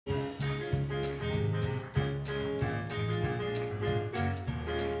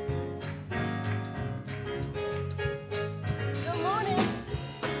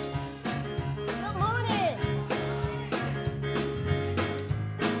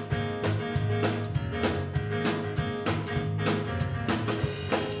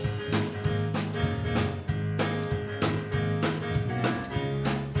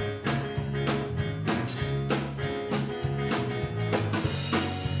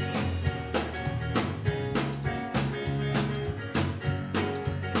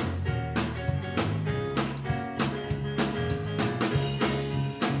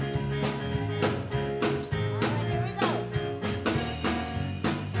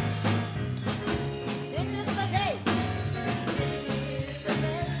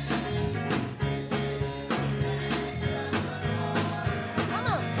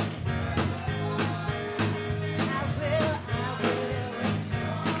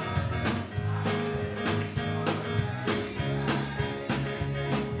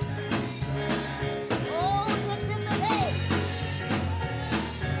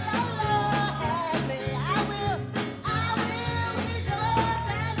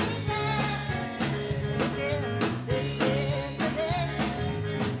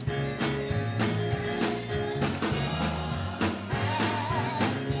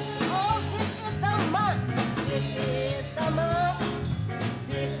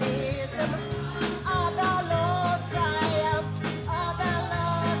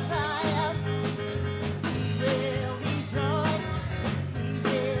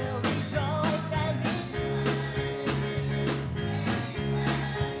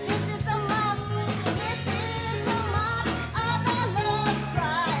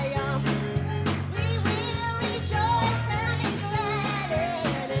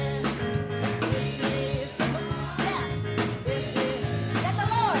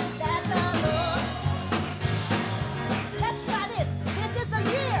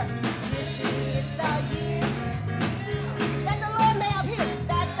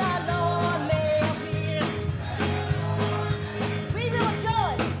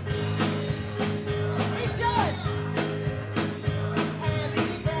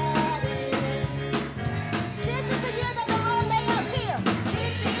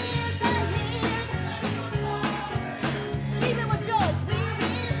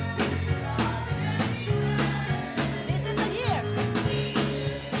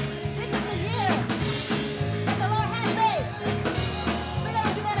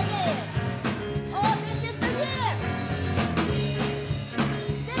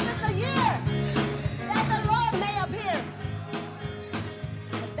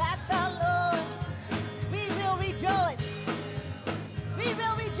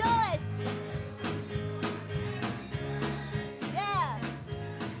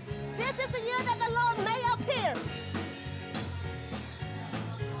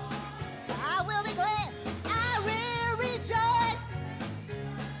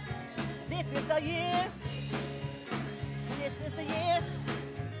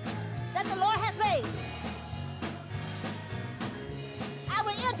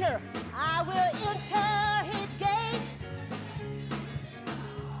enter. I will enter his gate.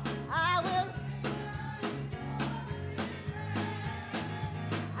 I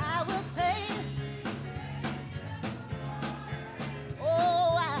will say,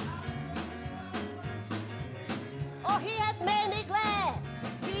 oh, he has made me glad.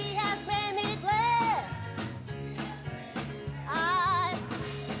 He has made me glad.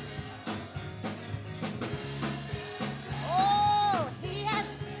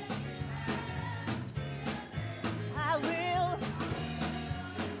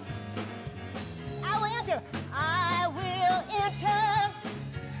 I will enter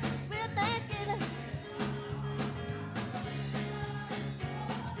with thanksgiving.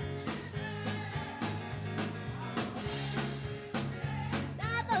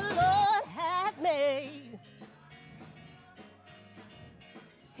 That the Lord has made.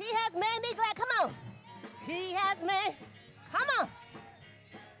 He has made me glad. Come on. He has made. Come on.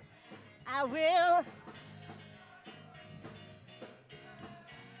 I will.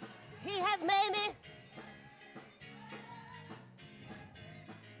 He has made me.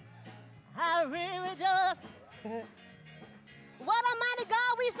 I really rejoice. What a mighty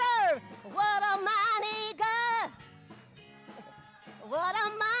God we serve. What a mighty God. What a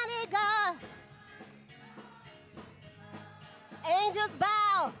mighty God. Angels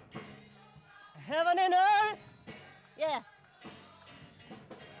bow. Heaven and earth. Yeah.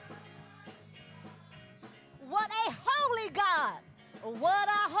 What a holy God. What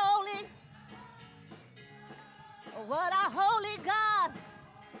a holy God.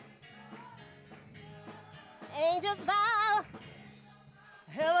 Angels bow,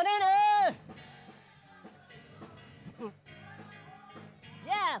 heaven and earth.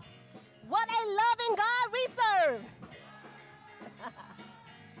 Yeah, what a loving God we serve.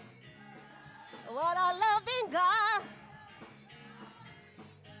 What a loving God.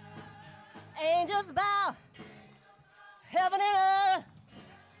 Angels bow, heaven and earth.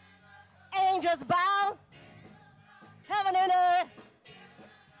 Angels bow, heaven and earth.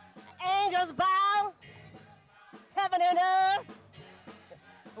 Angels bow, heaven and earth.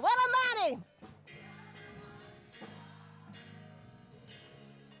 What a mighty.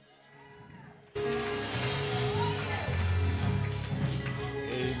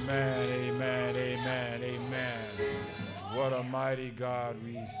 Amen, amen, amen, amen. What a mighty God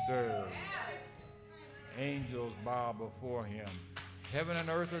we serve. Angels bow before him. Heaven and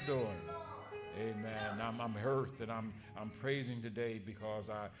earth adore him. Amen. I'm hurt and I'm praising today because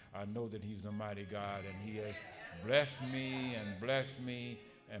I know that he's a mighty God and he has blessed me and blessed me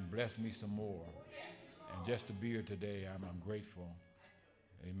and blessed me some more. And just to be here today, I'm grateful.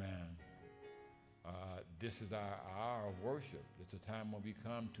 Amen. This is our hour of worship. It's a time when we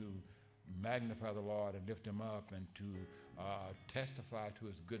come to magnify the Lord and lift him up and to testify to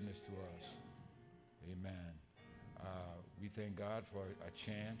his goodness to us. Amen. We thank God for a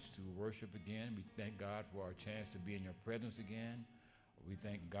chance to worship again. We thank God for a chance to be in your presence again. We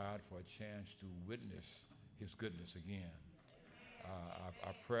thank God for a chance to witness his goodness again.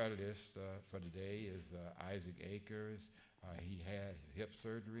 Our prayer list for today is Isaac Akers. He had hip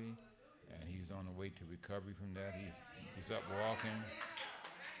surgery, and he's on the way to recovery from that. He's up walking.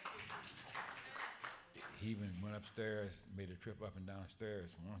 He even went upstairs, made a trip up and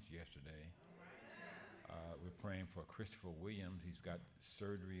downstairs once yesterday. We're praying for Christopher Williams. He's got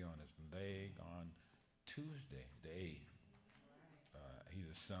surgery on his leg on Tuesday, the 8th. He's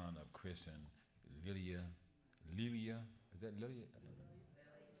the son of Chris and Lilia. Is that Lilia?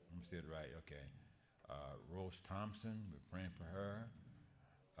 I'm saying it right, okay. Rose Thompson, we're praying for her.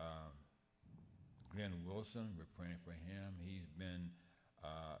 Glenn Wilson, we're praying for him. He's been,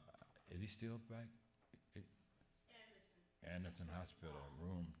 is he still back? Anderson Hospital,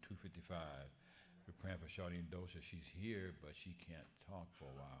 room 255. We're praying for Charlene Dosha. She's here, but she can't talk for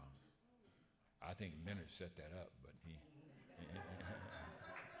a while. I think Leonard set that up, but he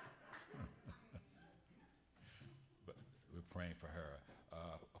but we're praying for her.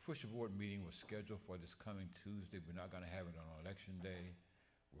 Official board meeting was scheduled for this coming Tuesday. We're not going to have it on Election Day.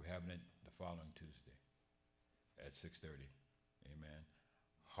 We're having it the following Tuesday at 6:30. Amen.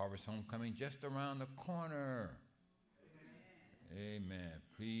 Harvest Homecoming just around the corner. Amen.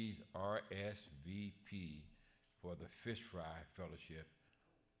 Please RSVP for the Fish Fry Fellowship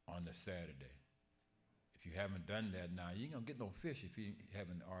on the Saturday. If you haven't done that now, you ain't going to get no fish if you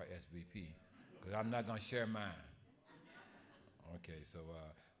haven't RSVP, because I'm not going to share mine. Okay, so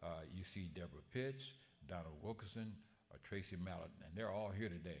you see Deborah Pitts, Donald Wilkerson, Tracy Mallett, and they're all here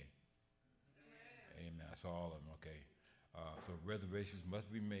today. Amen. I saw all of them, okay. So reservations must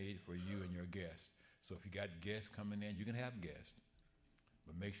be made for you and your guests. So if you got guests coming in, you can have guests.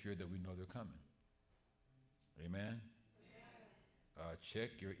 but make sure that we know they're coming. Amen?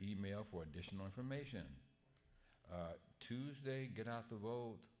 Check your email for additional information. Tuesday, get out the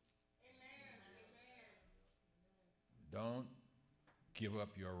vote. Don't give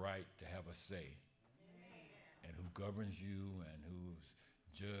up your right to have a say. And who governs you and who's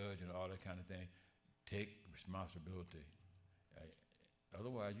judge and all that kind of thing. Take responsibility.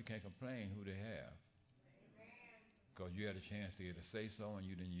 Otherwise, you can't complain who they have. Because you had a chance to get a say-so and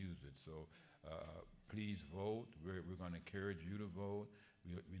you didn't use it. So please vote. We're going to encourage you to vote.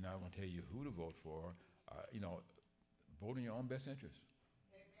 We're not going to tell you who to vote for. Vote in your own best interest.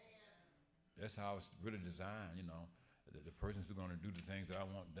 That's how it's really designed, The persons who are going to do the things that I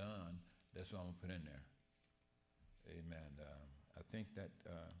want done, that's what I'm going to put in there. Amen. I think that,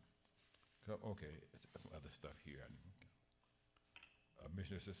 okay, other stuff here.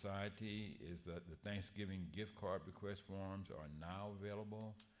 Missionary Society is the Thanksgiving gift card request forms are now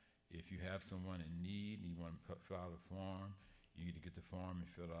available. If you have someone in need and you want to fill out a form, you need to get the form and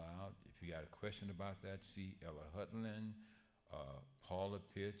fill it out. If you got a question about that, see Ella Hutland, Paula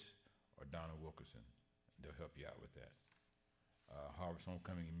Pitts, or Donna Wilkerson. They'll help you out with that. Harvest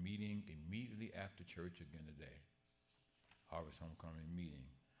Homecoming meeting immediately after church again today. Harvest Homecoming meeting.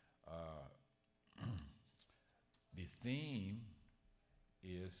 The theme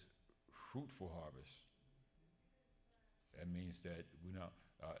is fruitful harvest. That means that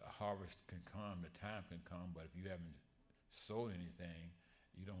a harvest can come, the time can come, but if you haven't sowed anything,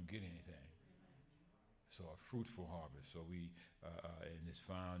 you don't get anything. So a fruitful harvest. So and it's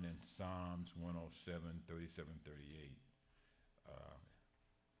found in Psalms 107, 37, 38.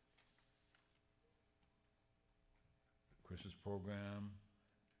 Christmas program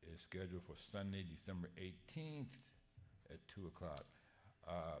is scheduled for Sunday, December 18th at 2 o'clock.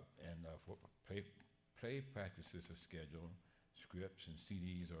 For play practices are scheduled. Scripts and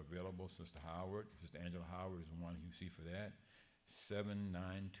CDs are available. Sister Angela Howard is the one you see for that.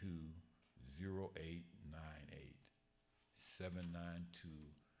 792-0898.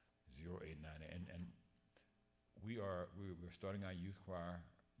 792-0898. And we're starting our youth choir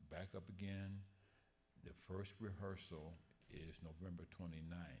back up again. The first rehearsal is November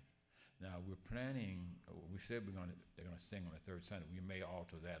 29th. Now we're planning. We said they're going to sing on the third Sunday. We may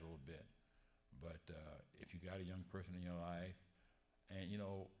alter that a little bit, but if you got a young person in your life, and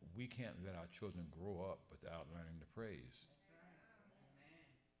we can't let our children grow up without learning to praise.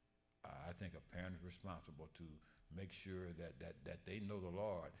 I think a parent is responsible to make sure that they know the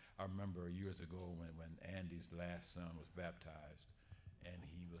Lord. I remember years ago when Andy's last son was baptized, and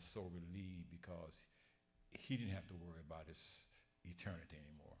he was so relieved because he didn't have to worry about his eternity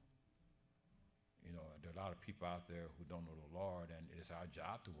anymore. There are a lot of people out there who don't know the Lord, and it's our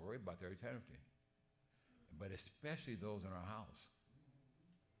job to worry about their eternity. But especially those in our house,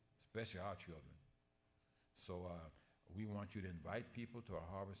 especially our children. So we want you to invite people to our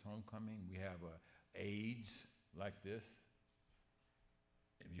Harvest Homecoming. We have aids like this.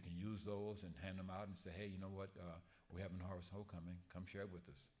 If you can use those and hand them out and say, hey, you know what, we're having Harvest Homecoming. Come share it with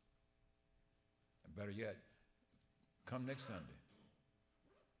us. And better yet, come next Sunday.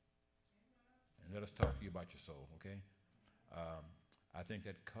 And let us talk to you about your soul, okay? I think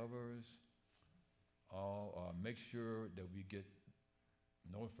that covers all. Make sure that we get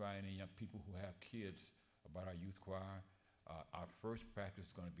notifying any young people who have kids about our youth choir. Our first practice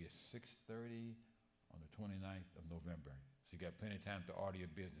is going to be at 6:30 on the 29th of November. So you got plenty of time to order your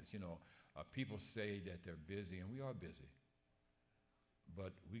business. People say that they're busy, and we are busy.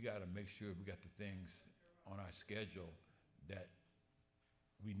 But we got to make sure we got the things on our schedule that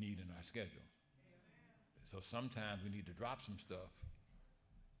we need in our schedule. So sometimes we need to drop some stuff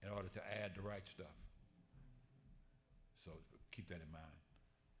in order to add the right stuff. So keep that in mind.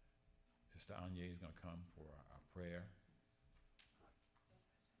 Sister Anya is going to come for our prayer.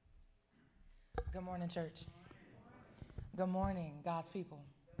 Good morning, church. Good morning, God's people.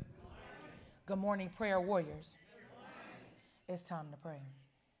 Good morning, prayer warriors. It's time to pray.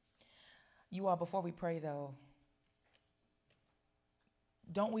 You all, before we pray, though,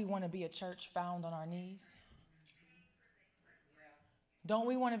 don't we want to be a church found on our knees? Don't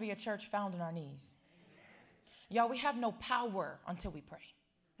we want to be a church found on our knees? Y'all, we have no power until we pray.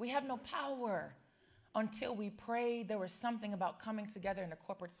 We have no power until we pray. There was something about coming together in a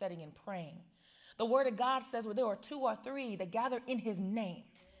corporate setting and praying. The word of God says where there are 2 or 3 that gather in his name.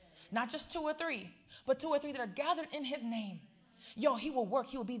 Not just 2 or 3, but 2 or 3 that are gathered in his name. Yo, he will work.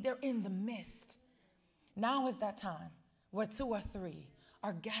 He will be there in the midst. Now is that time where 2 or 3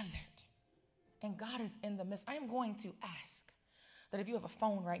 are gathered and God is in the midst. I am going to ask that if you have a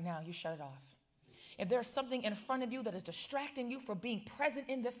phone right now, you shut it off. If there's something in front of you that is distracting you from being present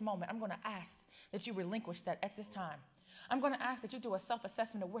in this moment, I'm going to ask that you relinquish that at this time. I'm going to ask that you do a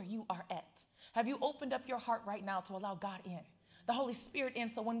self-assessment of where you are at. Have you opened up your heart right now to allow God in, the Holy Spirit in,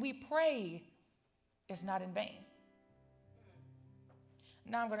 so when we pray, it's not in vain?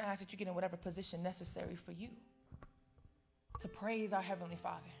 Now I'm going to ask that you get in whatever position necessary for you to praise our Heavenly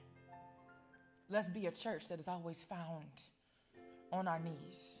Father. Let's be a church that is always found on our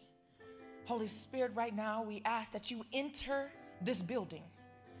knees. Holy Spirit, right now, we ask that you enter this building.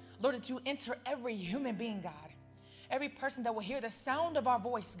 Lord, that you enter every human being, God. Every person that will hear the sound of our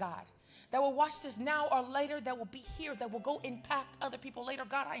voice, God, that will watch this now or later, that will be here, that will go impact other people later.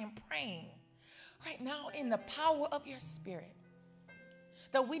 God, I am praying right now in the power of your Spirit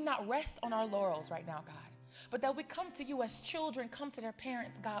that we not rest on our laurels right now, God, but that we come to you as children, come to their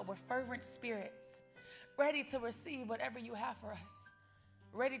parents, God, with fervent spirits, ready to receive whatever you have for us,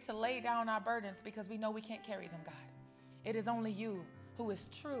 ready to lay down our burdens because we know we can't carry them, God. It is only you who is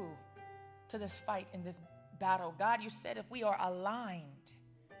true to this fight in this battle. God, you said if we are aligned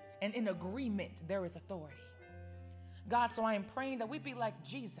and in agreement, there is authority. God, so I am praying that we be like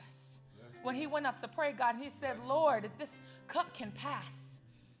Jesus. When he went up to pray, God, he said, Lord, if this cup can pass,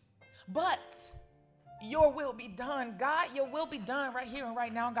 but your will be done. God, your will be done right here and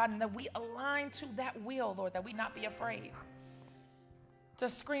right now, God, and that we align to that will, Lord, that we not be afraid to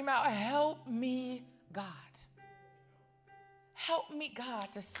scream out, help me, God. Help me,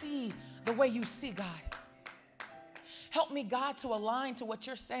 God, to see the way you see, God. Help me, God, to align to what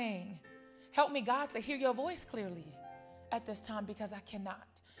you're saying. Help me, God, to hear your voice clearly at this time because I cannot.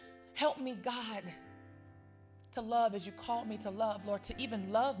 Help me, God, to love as you called me to love, Lord, to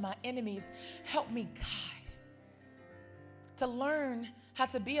even love my enemies. Help me, God, to learn how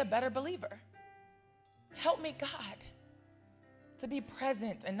to be a better believer. Help me, God, to be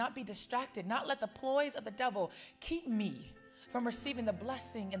present and not be distracted, not let the ploys of the devil keep me from receiving the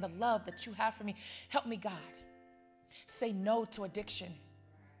blessing and the love that you have for me. Help me, God, say no to addiction.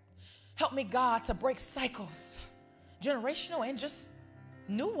 Help me, God, to break cycles, generational and just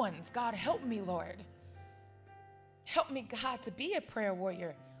new ones. God, help me, Lord. Help me, God, to be a prayer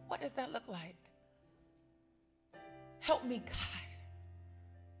warrior. What does that look like? Help me,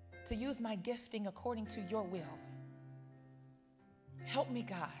 God, to use my gifting according to your will. Help me,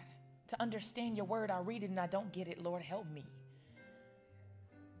 God, to understand your word. I read it and I don't get it. Lord, help me.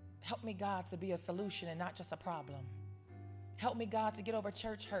 Help me, God, to be a solution and not just a problem. Help me, God, to get over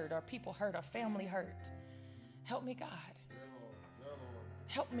church hurt or people hurt or family hurt. Help me, God.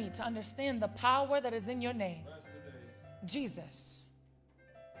 Help me to understand the power that is in your name. Jesus.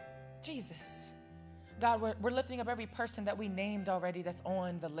 Jesus. God, we're lifting up every person that we named already that's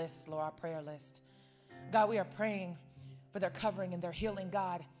on the list, Lord, our prayer list. God, we are praying for their covering and their healing,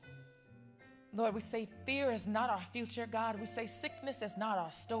 God. Lord, we say fear is not our future, God. We say sickness is not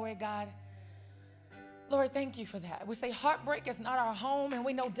our story, God. Lord, thank you for that. We say heartbreak is not our home, and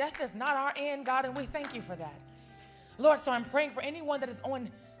we know death is not our end, God, and we thank you for that. Lord, so I'm praying for anyone that is on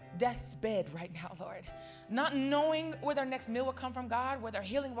death's bed right now, Lord, not knowing where their next meal will come from, God, where their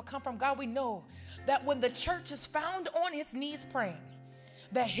healing will come from, God. We know that when the church is found on its knees praying,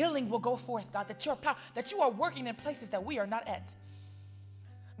 that healing will go forth, God, that your power, that you are working in places that we are not at.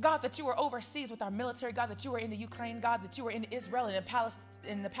 God, that you are overseas with our military, God, that you are in the Ukraine, God, that you are in Israel and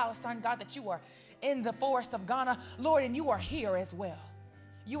in Palestine, God, that you are in the forest of Ghana, Lord, and you are here as well.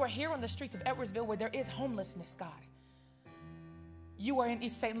 You are here on the streets of Edwardsville where there is homelessness, God. You are in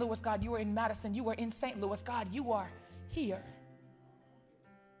East St. Louis, God. You are in Madison. You are in St. Louis, God. You are here.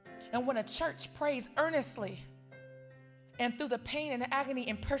 And when a church prays earnestly and through the pain and the agony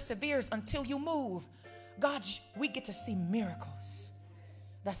and perseveres until you move, God, we get to see miracles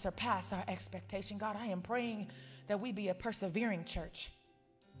that surpass our expectation. God, I am praying that we be a persevering church,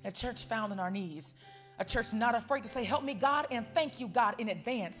 a church found on our knees, a church not afraid to say, help me, God, and thank you, God, in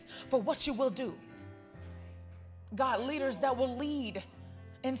advance for what you will do. God, leaders that will lead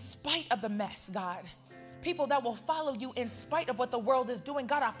in spite of the mess, God. People that will follow you in spite of what the world is doing.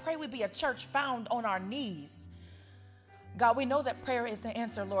 God, I pray we be a church found on our knees. God, we know that prayer is the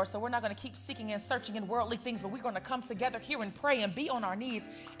answer, Lord, so we're not going to keep seeking and searching in worldly things, but we're going to come together here and pray and be on our knees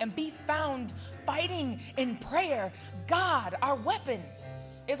and be found fighting in prayer. God, our weapon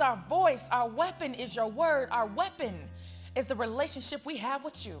is our voice. Our weapon is your word. Our weapon is the relationship we have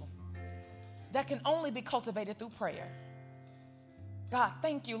with you that can only be cultivated through prayer. God,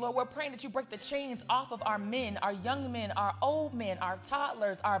 thank you, Lord. We're praying that you break the chains off of our men, our young men, our old men, our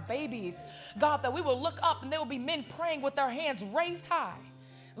toddlers, our babies. God, that we will look up and there will be men praying with their hands raised high,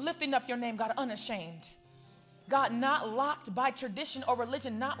 lifting up your name, God, unashamed. God, not locked by tradition or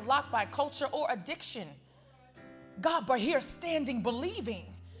religion, not locked by culture or addiction. God, but here standing, believing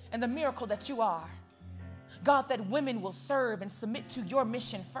in the miracle that you are. God, that women will serve and submit to your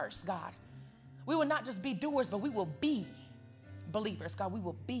mission first, God. We will not just be doers, but we will be believers, God. We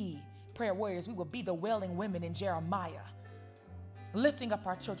will be prayer warriors. We will be the wailing women in Jeremiah, lifting up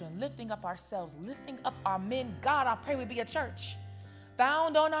our children, lifting up ourselves, lifting up our men. God, I pray we be a church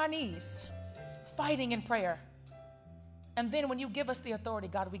found on our knees, fighting in prayer. And then when you give us the authority,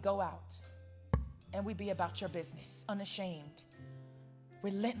 God, we go out and we be about your business, unashamed,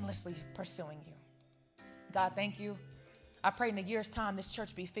 relentlessly pursuing you. God, thank you. I pray in a year's time this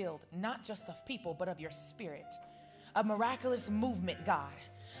church be filled, not just of people, but of your spirit, a miraculous movement, God.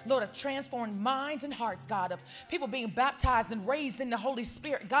 Lord, of transformed minds and hearts, God, of people being baptized and raised in the Holy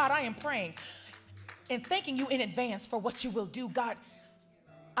Spirit. God, I am praying and thanking you in advance for what you will do. God,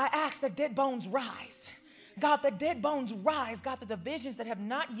 I ask that dead bones rise. God, the dead bones rise. God, that the visions that have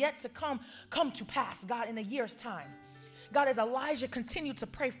not yet to come to pass, God, in a year's time. God, as Elijah continued to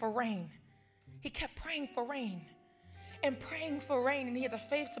pray for rain, he kept praying for rain and praying for rain, and he had the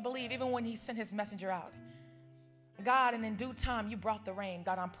faith to believe even when he sent his messenger out. God, and in due time, you brought the rain.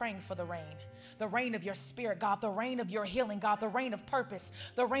 God, I'm praying for the rain of your spirit, God, the rain of your healing, God, the rain of purpose,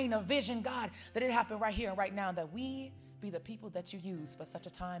 the rain of vision, God, that it happen right here and right now, that we be the people that you use for such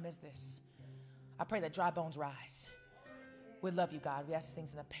a time as this. I pray that dry bones rise. We love you, God. We ask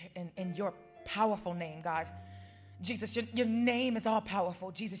things in your powerful name, God. Jesus, your name is all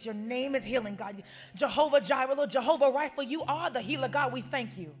powerful. Jesus, your name is healing, God. Jehovah Jireh, Lord, Jehovah Rapha, you are the healer, God. We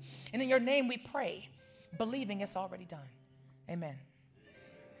thank you. And in your name we pray, believing it's already done. Amen.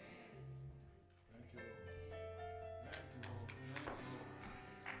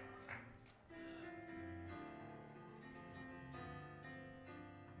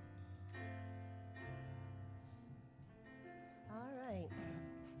 All right.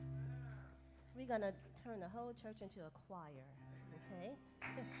 We're going to turn the whole church into a choir, okay?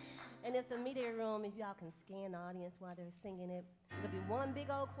 And if the media room, if y'all can scan the audience while they're singing it, it'll be one big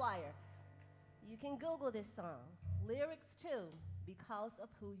old choir. You can Google this song, lyrics to Because of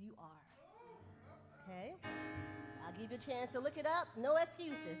Who You Are, okay? I'll give you a chance to look it up, no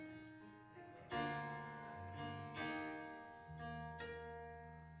excuses.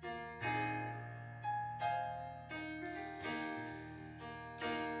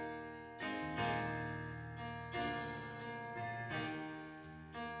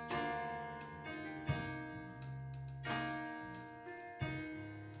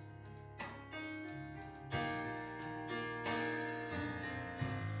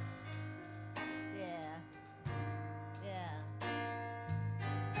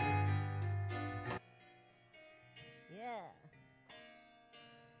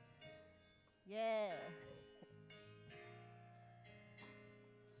 Yeah.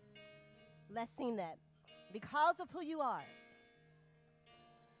 Let's sing that. Because of who you are.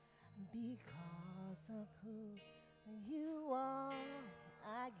 Because of who you are,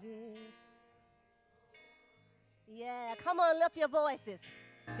 I give. Yeah, come on, lift your voices.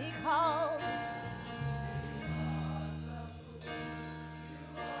 Because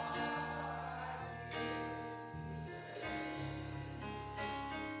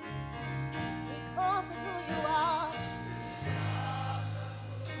of who you are.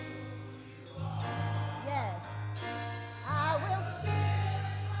 Yes. I will.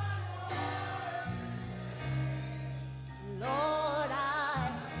 Lord,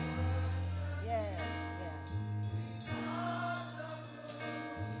 yeah.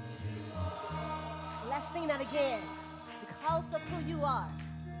 Let's sing that again. Because of who you are.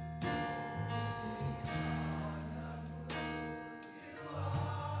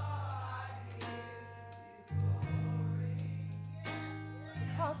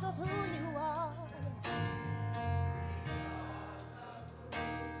 Because of who you are.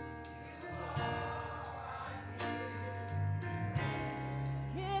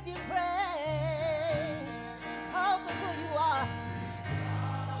 Give you praise. Because of who you are.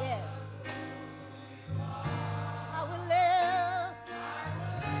 Yeah. I will lift my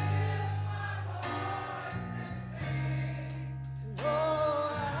voice and sing.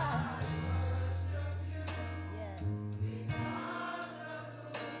 Lord, I worship you. Yeah.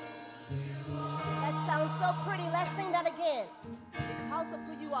 That sounds so pretty. Let's sing that again. Because of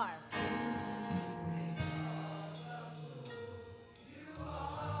who you are.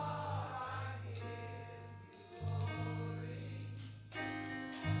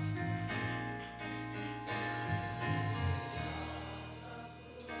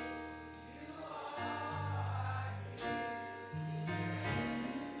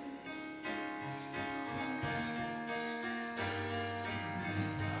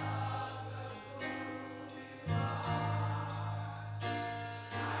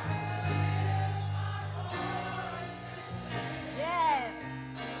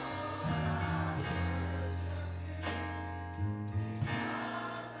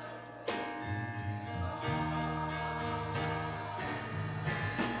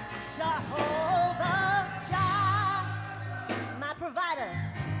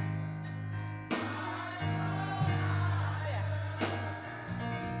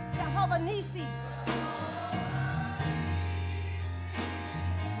 Jehovah Nissi.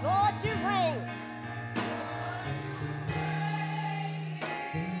 Lord, you reign.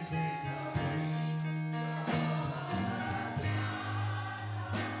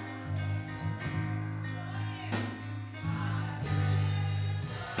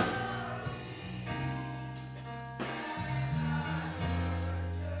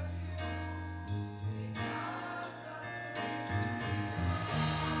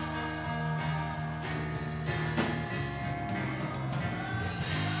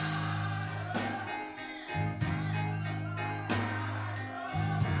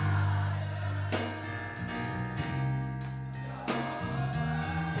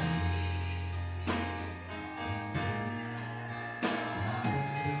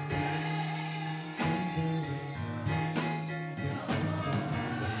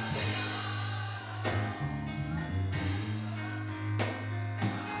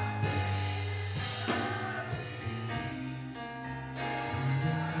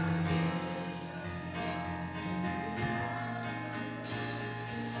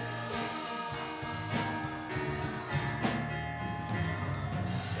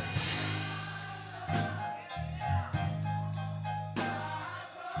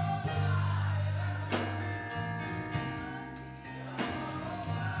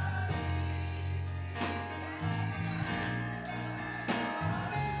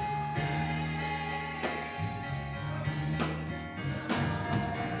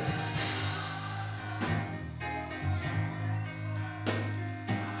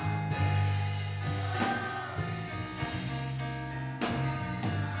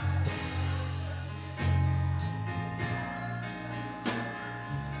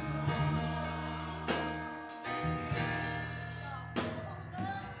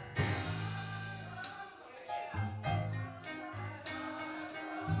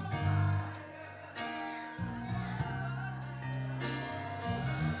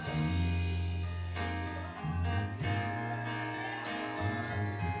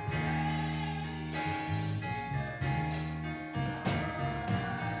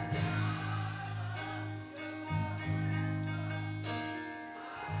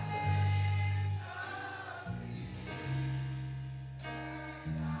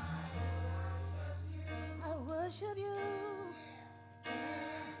 Worship you.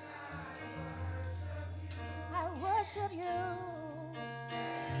 I worship you.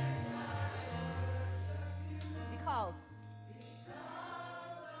 Because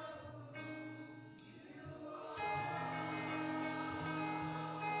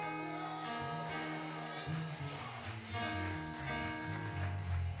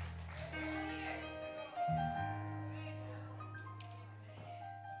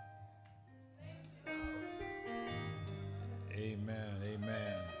Amen,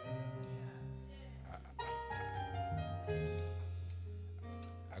 amen.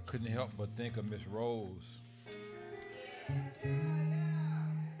 I couldn't help but think of Miss Rose. And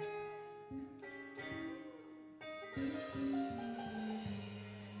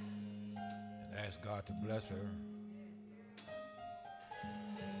ask God to bless her.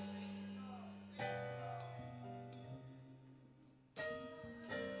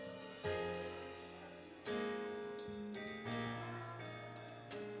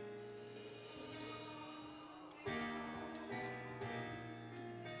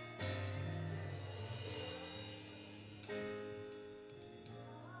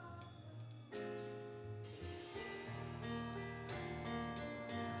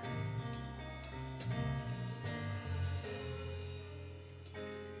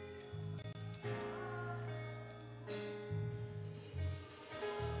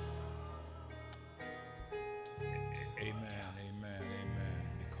 Amen, amen, amen.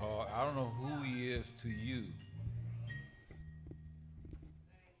 Because I don't know who he is to you,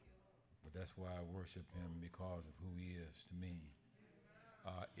 but that's why I worship him, because of who he is to me.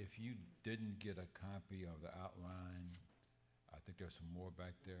 If you didn't get a copy of the outline, I think there's some more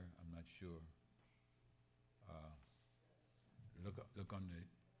back there. I'm not sure. Look on the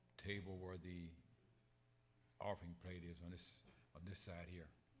table where the offering plate is on this side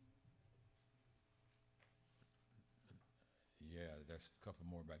here. Yeah, there's a couple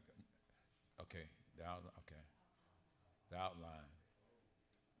more back there. Okay, the outline.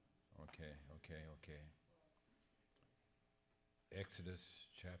 Okay. Exodus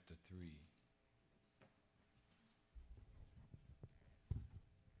chapter 3.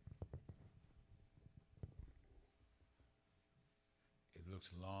 It looks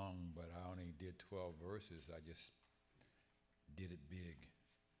long, but I only did 12 verses. I just did it big.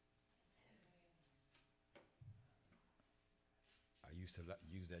 Are you used to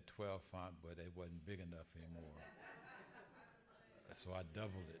use that 12 font, but it wasn't big enough anymore. So I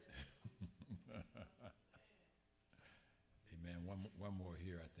doubled it. Amen. One more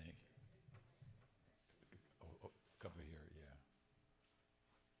here, I think. A couple here, yeah.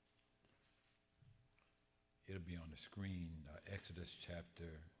 It'll be on the screen. Exodus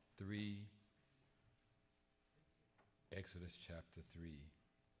chapter 3. Exodus chapter 3.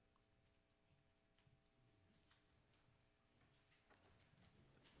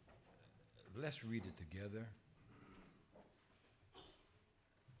 Let's read it together.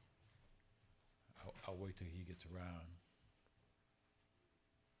 I'll wait till he gets around.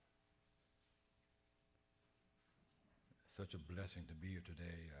 Such a blessing to be here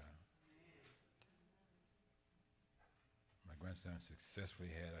today. My grandson successfully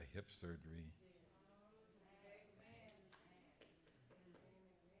had a hip surgery.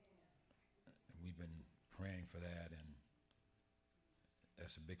 We've been praying for that, and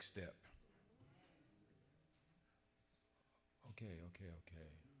that's a big step. Okay.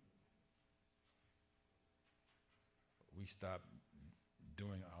 We stopped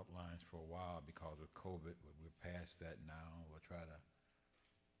doing outlines for a while because of COVID. We're past that now. We'll try to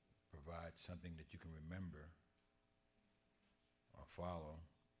provide something that you can remember or follow.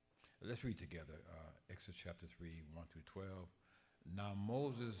 Let's read together Exodus chapter 3, 1 through 12. Now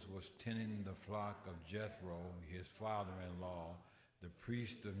Moses was tending the flock of Jethro, his father-in-law, the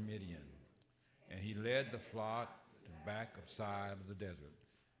priest of Midian. And he led the flock to the back side of the desert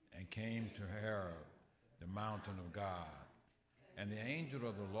and came to Horeb, the mountain of God. And the angel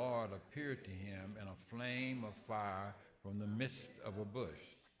of the Lord appeared to him in a flame of fire from the midst of a bush.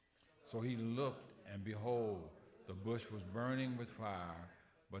 So he looked, and behold, the bush was burning with fire,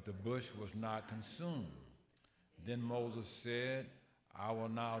 but the bush was not consumed. Then Moses said, I will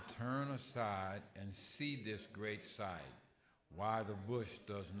now turn aside and see this great sight, why the bush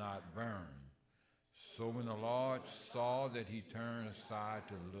does not burn. So when the Lord saw that he turned aside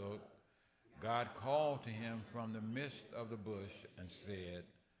to look, God called to him from the midst of the bush and said,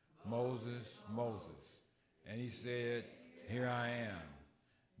 Moses, Moses. And he said, Here I am.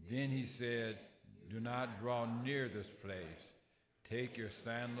 Then he said, Do not draw near this place. Take your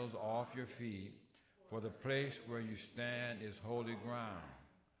sandals off your feet, for the place where you stand is holy ground.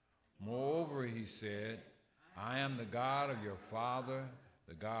 Moreover, he said, I am the God of your father,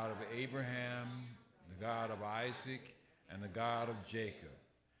 the God of Abraham, the God of Isaac, and the God of Jacob.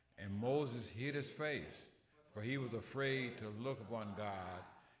 And Moses hid his face, for he was afraid to look upon God.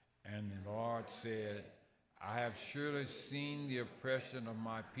 And the Lord said, I have surely seen the oppression of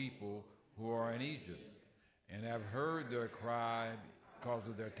my people who are in Egypt, and have heard their cry because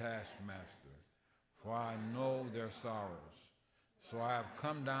of their taskmaster, for I know their sorrows. So I have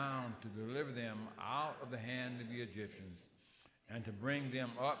come down to deliver them out of the hand of the Egyptians, and to bring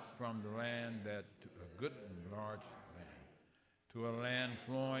them up from the land to a good and large land, to a land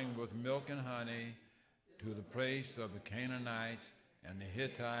flowing with milk and honey, to the place of the Canaanites and the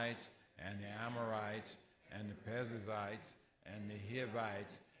Hittites and the Amorites and the Perizzites and the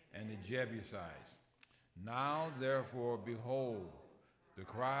Hivites and the Jebusites. Now therefore, behold, the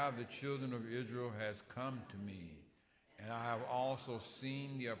cry of the children of Israel has come to me, and I have also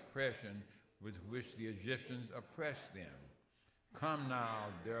seen the oppression with which the Egyptians oppress them. Come now,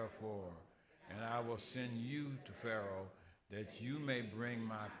 therefore, and I will send you to Pharaoh, that you may bring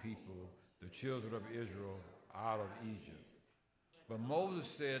my people, the children of Israel, out of Egypt. But Moses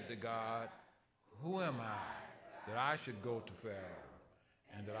said to God, Who am I that I should go to Pharaoh,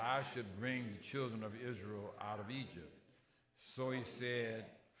 and that I should bring the children of Israel out of Egypt? So he said,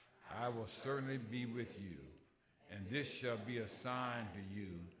 I will certainly be with you, and this shall be a sign to you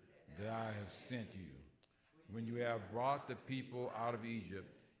that I have sent you. When you have brought the people out of Egypt,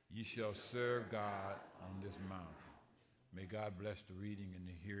 ye shall serve God on this mountain. May God bless the reading and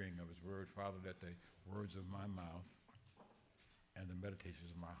the hearing of his word. Father, let the words of my mouth and the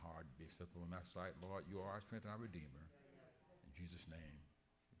meditations of my heart be acceptable in thy sight. Lord, you are our strength and our Redeemer. In Jesus' name,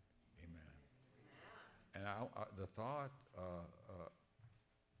 amen. And the thought,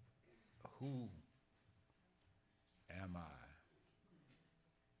 who am I?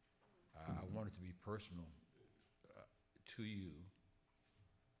 I want it to be personal to you.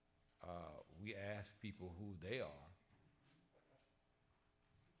 We ask people who they are.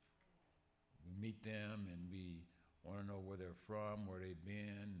 We meet them and we want to know where they're from, where they've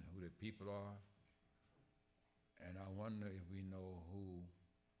been, who their people are. And I wonder if we know who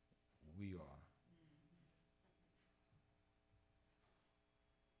we are.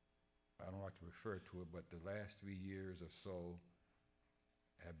 I don't like to refer to it, but the last 3 years or so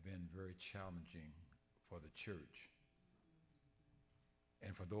have been very challenging for the church.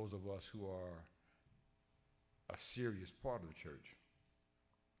 and for those of us who are a serious part of the church.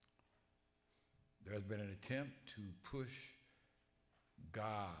 There's been an attempt to push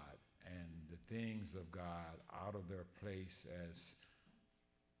God and the things of God out of their place as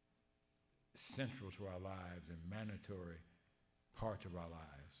central to our lives and mandatory parts of our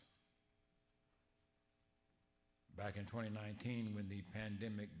lives. Back in 2019, when the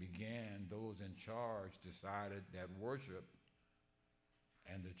pandemic began, those in charge decided that worship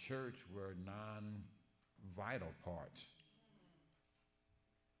and the church were non-vital parts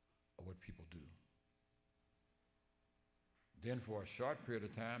of what people do. Then for a short period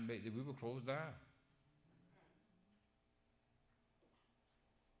of time, we were closed down.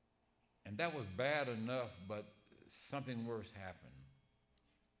 And that was bad enough, but something worse happened.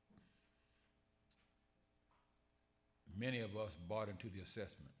 Many of us bought into the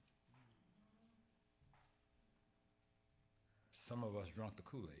assessment. Some of us drank the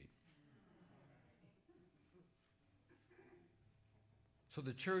Kool-Aid. So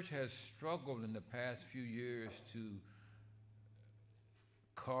the church has struggled in the past few years to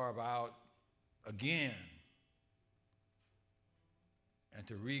carve out again and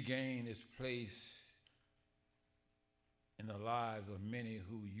to regain its place in the lives of many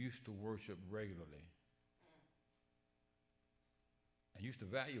who used to worship regularly and used to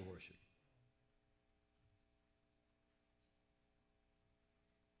value worship.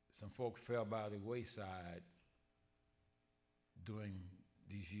 Some folks fell by the wayside during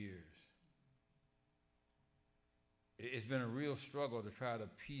these years. It's been a real struggle to try to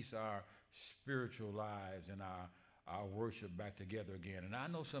piece our spiritual lives and our worship back together again. And I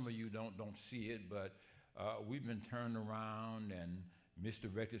know some of you don't see it, but we've been turned around and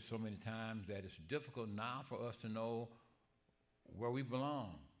misdirected so many times that it's difficult now for us to know where we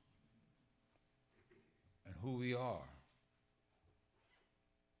belong and who we are.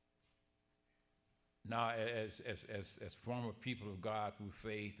 Now, as former people of God through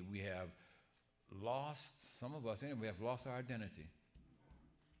faith, we have lost, some of us anyway, have lost our identity.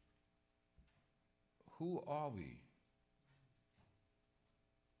 Who are we?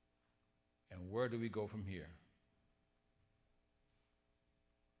 And where do we go from here?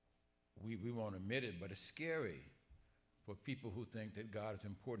 We won't admit it, but it's scary for people who think that God is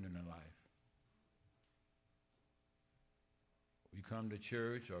important in their life. We come to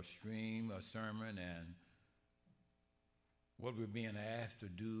church or stream a sermon, and what we're being asked to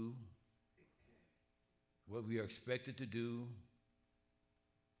do, what we are expected to do,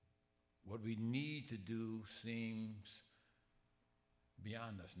 what we need to do seems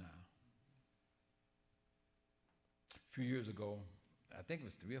beyond us now. A few years ago, I think it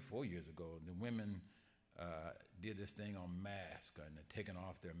was 3 or 4 years ago, the women did this thing on masks and taking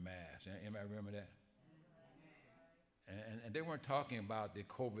off their masks. Anybody remember that? And they weren't talking about the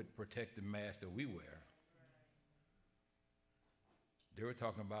COVID protective mask that we wear. They were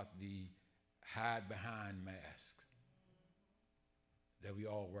talking about the hide behind mask that we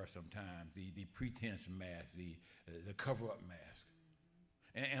all wear sometimes, the pretense mask, the cover-up mask.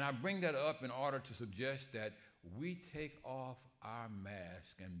 And I bring that up in order to suggest that we take off our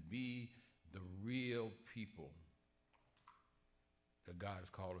mask and be the real people that God has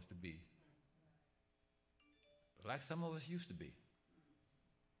called us to be. Like some of us used to be.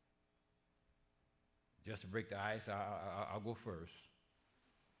 Just to break the ice, I'll go first.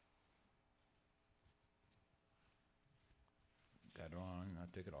 Got it on, I'll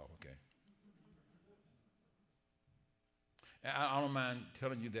take it off, okay. And I don't mind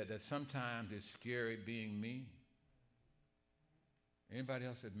telling you that sometimes it's scary being me. Anybody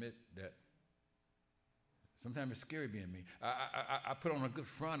else admit that? Sometimes it's scary being me. I put on a good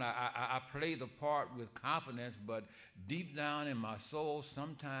front. I play the part with confidence, but deep down in my soul,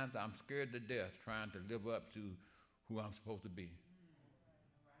 sometimes I'm scared to death trying to live up to who I'm supposed to be.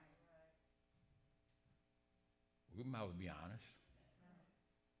 We might as well be honest.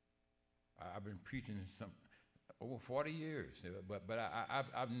 I've been preaching over 40 years, but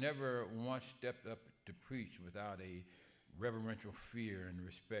I've never once stepped up to preach without a reverential fear and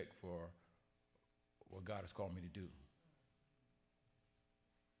respect for what God has called me to do.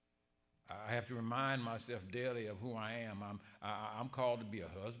 I have to remind myself daily of who I am. I'm called to be a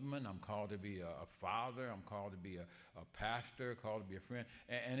husband. I'm called to be a father. I'm called to be a pastor, called to be a friend.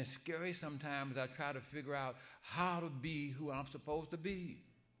 And it's scary sometimes. I try to figure out how to be who I'm supposed to be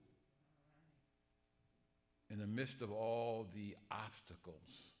in the midst of all the obstacles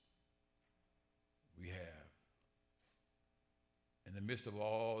we have, in the midst of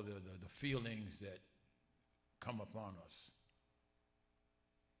all the feelings that come upon us.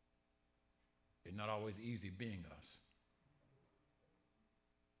 It's not always easy being us.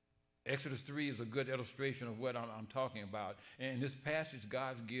 Exodus 3 is a good illustration of what I'm talking about. And in this passage,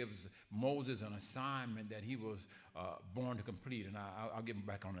 God gives Moses an assignment that he was born to complete. And I'll get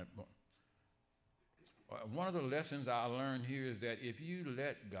back on that. One of the lessons I learned here is that if you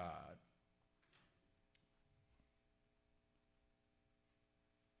let God,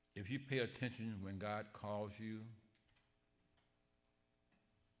 if you pay attention when God calls you,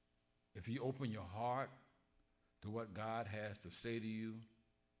 if you open your heart to what God has to say to you,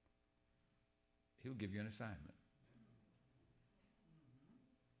 He'll give you an assignment.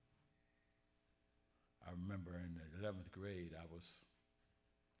 I remember in the 11th grade, I was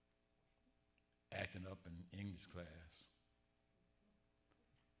acting up in English class.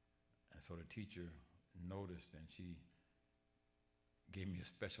 And so the teacher noticed, and she gave me a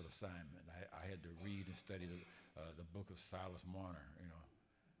special assignment. I had to read and study the book of Silas Marner,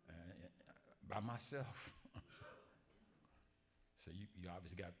 by myself. So you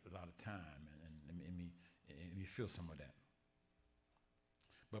obviously got a lot of time, and let me feel some of that.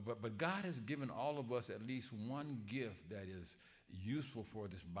 But God has given all of us at least one gift that is useful for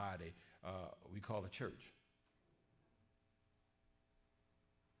this body. We call it church.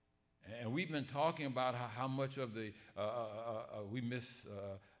 And we've been talking about how much of we miss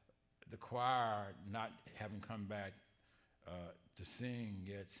the choir not having come back to sing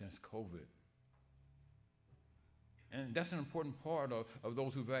yet since COVID. And that's an important part of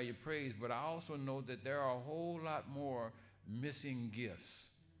those who value praise, but I also know that there are a whole lot more missing gifts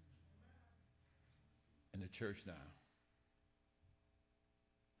in the church now.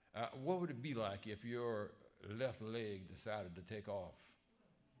 What would it be like if your left leg decided to take off?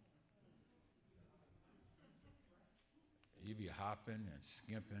 You'd be hopping and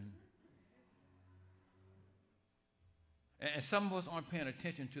skimping. And some of us aren't paying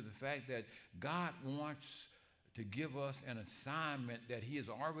attention to the fact that God wants to give us an assignment that He has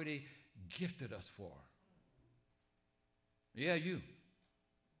already gifted us for. Yeah, you.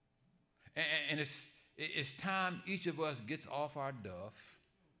 And it's time each of us gets off our duff.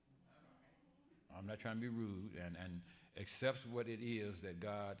 I'm not trying to be rude, and accepts what it is that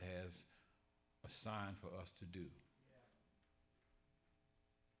God has assigned for us to do.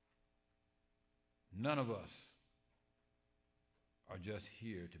 None of us are just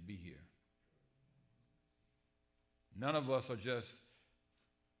here to be here. None of us are just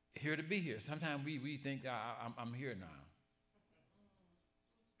here to be here. Sometimes we think, I'm here now.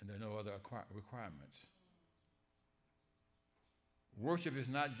 And there are no other requirements. Worship is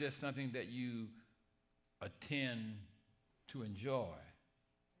not just something that you attend to enjoy.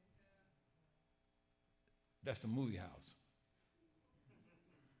 That's the movie house.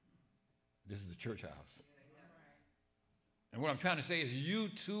 This is the church house. And what I'm trying to say is you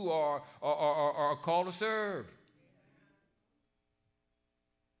too are called to serve.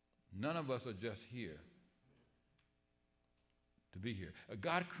 None of us are just here to be here.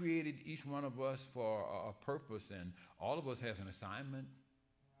 God created each one of us for a purpose, and all of us has an assignment.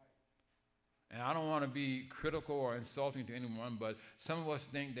 And I don't want to be critical or insulting to anyone, but some of us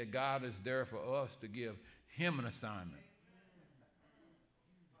think that God is there for us to give Him an assignment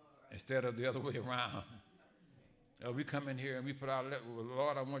instead of the other way around. We come in here and we put out, well,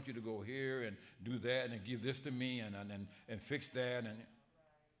 Lord, I want you to go here and do that and give this to me and fix that.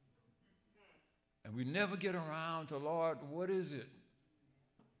 And we never get around to, Lord, what is it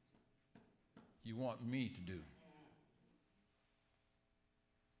you want me to do?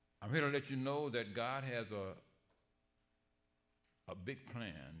 I'm here to let you know that God has a big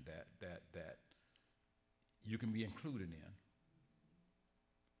plan that you can be included in.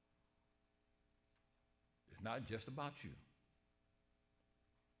 It's not just about you.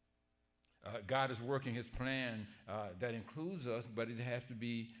 God is working His plan that includes us, but it has to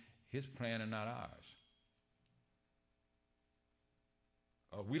be His plan and not ours.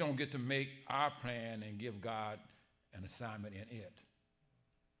 We don't get to make our plan and give God an assignment in it.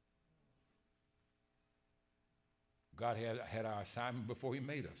 God had our assignment before He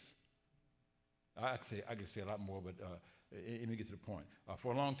made us. I could say a lot more, but let me get to the point.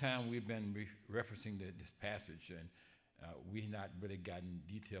 For a long time, we've been referencing this passage, and we've not really gotten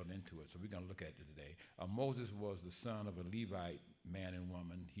detailed into it, so we're going to look at it today. Moses was the son of a Levite man and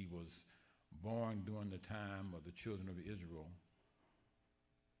woman. He was born during the time of the children of Israel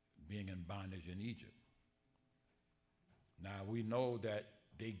being in bondage in Egypt. Now, we know that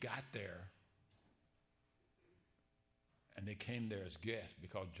they got there, and they came there as guests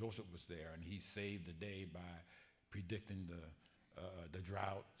because Joseph was there, and he saved the day by predicting the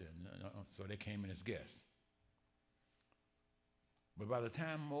drought, and so they came in as guests. But by the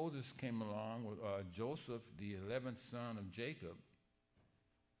time Moses came along with Joseph, the 11th son of Jacob,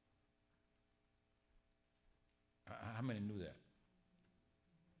 How many knew that?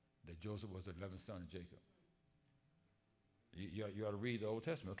 That Joseph was the 11th son of Jacob. You ought to read the Old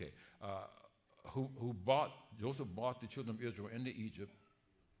Testament. Okay. Joseph brought the children of Israel into Egypt,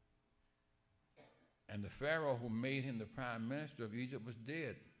 and the Pharaoh who made him the prime minister of Egypt was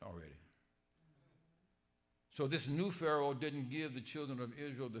dead already. So this new Pharaoh didn't give the children of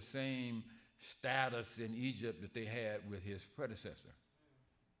Israel the same status in Egypt that they had with his predecessor.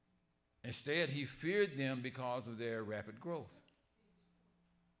 Instead, he feared them because of their rapid growth.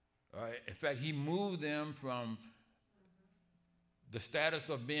 In fact, he moved them from the status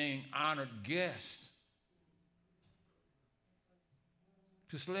of being honored guests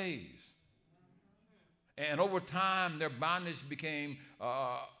to slaves. And over time, their bondage became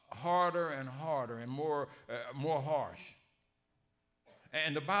harder and harder and more harsh.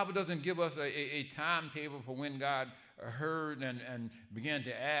 And the Bible doesn't give us a timetable for when God heard and began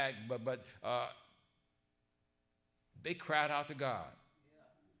to act, but they cried out to God.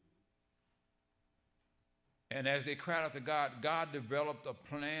 And as they cried out to God, God developed a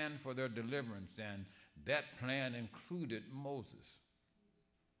plan for their deliverance, and that plan included Moses.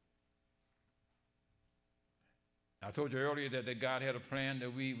 I told you earlier that God had a plan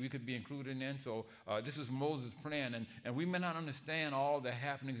that we could be included in, so this is Moses' plan, and we may not understand all the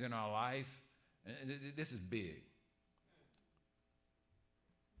happenings in our life. This is big.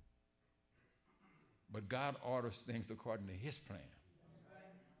 But God orders things according to his plan.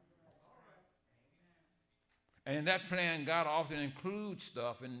 And in that plan, God often includes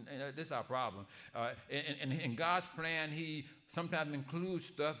stuff, and this is our problem. In God's plan, he sometimes includes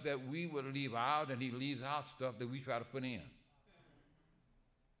stuff that we would leave out, and he leaves out stuff that we try to put in.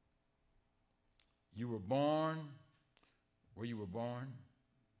 You were born where you were born,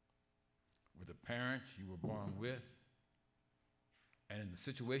 with the parents you were born with, and in the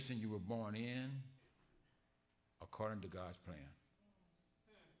situation you were born in, according to God's plan.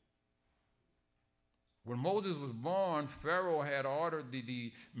 When Moses was born, Pharaoh had ordered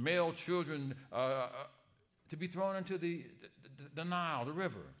the male children to be thrown into the Nile, the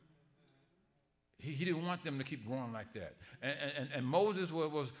river. He didn't want them to keep growing like that. And Moses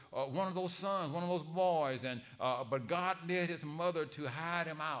was one of those sons, one of those boys, but God led his mother to hide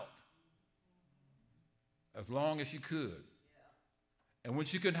him out as long as she could. And when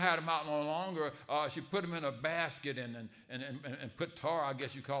she couldn't hide him out no longer, she put him in a basket and put tar, I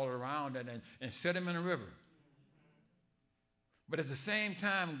guess you call it, around it, and set him in a river. But at the same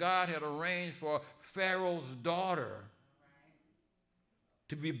time, God had arranged for Pharaoh's daughter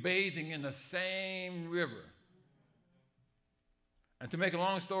to be bathing in the same river. And to make a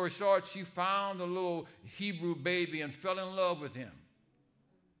long story short, she found the little Hebrew baby and fell in love with him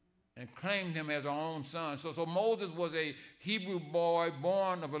and claimed him as her own son. So Moses was a Hebrew boy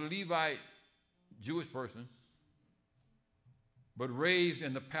born of a Levite Jewish person, but raised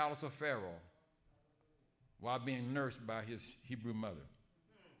in the palace of Pharaoh while being nursed by his Hebrew mother.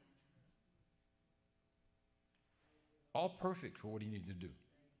 All perfect for what he needed to do.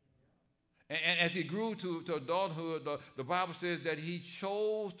 And as he grew to adulthood, the Bible says that he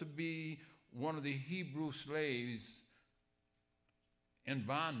chose to be one of the Hebrew slaves in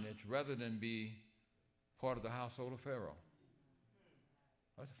bondage rather than be part of the household of Pharaoh.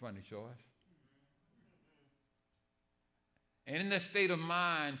 That's a funny choice. And in that state of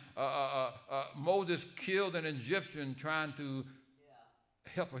mind, Moses killed an Egyptian trying to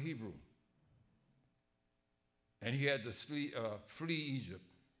help a Hebrew. And he had to flee Egypt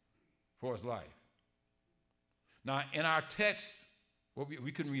for his life. Now, in our text, well,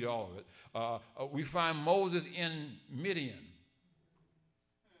 we couldn't read all of it, we find Moses in Midian,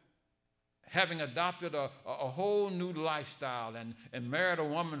 having adopted a whole new lifestyle and married a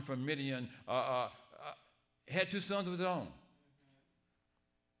woman from Midian, had 2 sons of his own.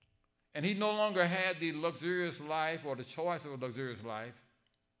 And he no longer had the luxurious life or the choice of a luxurious life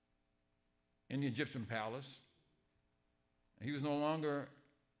in the Egyptian palace. He was no longer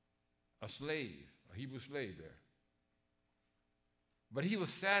a slave, a Hebrew slave there. But he was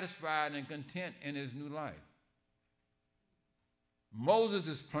satisfied and content in his new life.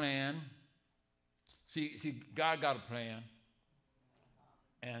 Moses' plan, see, God got a plan,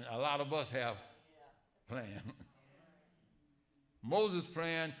 and a lot of us have a plan. Moses'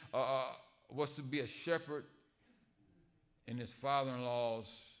 plan was to be a shepherd in his father-in-law's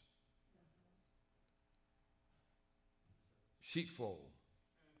sheepfold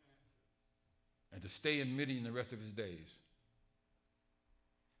and to stay in Midian the rest of his days.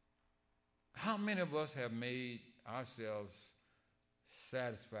 How many of us have made ourselves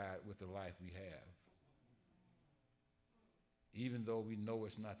satisfied with the life we have, even though we know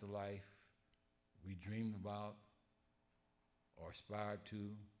it's not the life we dreamed about or aspire to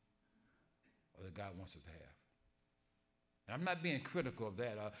or that God wants us to have. And I'm not being critical of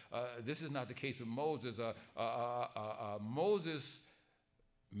that. This is not the case with Moses. Moses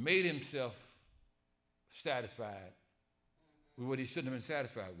made himself satisfied with what he shouldn't have been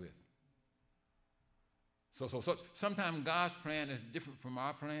satisfied with. So sometimes God's plan is different from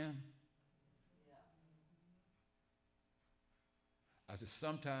our plan. I said,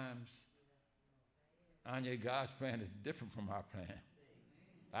 sometimes, Anya, God's plan is different from our plan.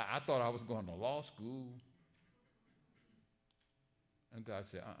 I thought I was going to law school. And God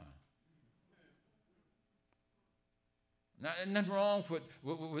said, Now, nothing wrong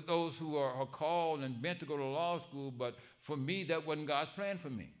with those who are called and meant to go to law school, but for me, that wasn't God's plan for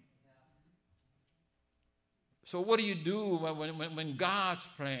me. So what do you do when God's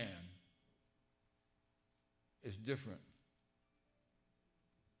plan is different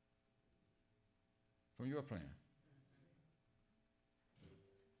from your plan?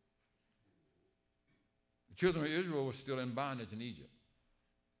 The children of Israel were still in bondage in Egypt.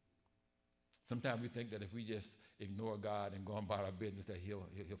 Sometimes we think that if we just ignore God and go on about our business that he'll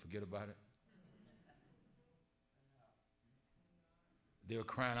forget about it. They were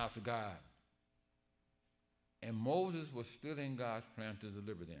crying out to God. And Moses was still in God's plan to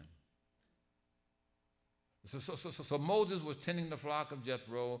deliver them. So Moses was tending the flock of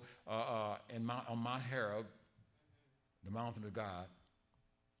Jethro on Mount Horeb, the mountain of God.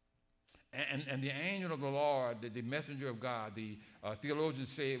 And the angel of the Lord, the messenger of God, the theologians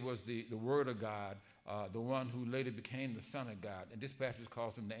say it was the word of God, the one who later became the Son of God. And this passage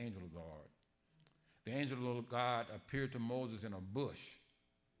calls him the angel of the Lord. The angel of God appeared to Moses in a bush.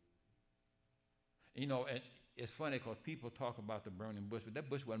 You know, and it's funny because people talk about the burning bush, but that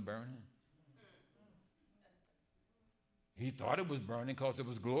bush wasn't burning. He thought it was burning because it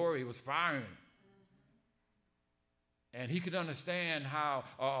was glory, it was firing. And he could understand how,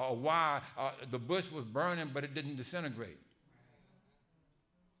 why the bush was burning, but it didn't disintegrate.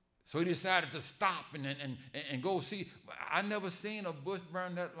 So he decided to stop and go see. I never seen a bush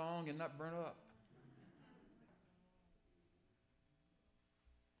burn that long and not burn up.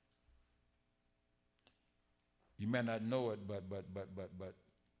 You may not know it, but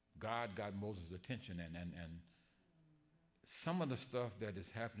God got Moses' attention, and some of the stuff that is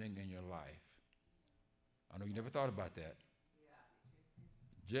happening in your life, I know you never thought about that,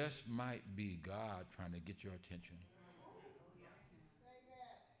 just might be God trying to get your attention.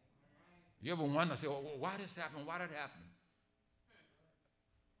 You ever wonder, say, well, why this happened? Why did it happen?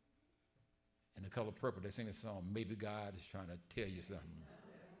 In The Color Purple, they sing a song, maybe God is trying to tell you something.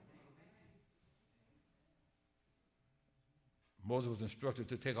 Moses was instructed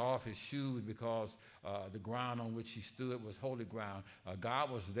to take off his shoes because the ground on which he stood was holy ground.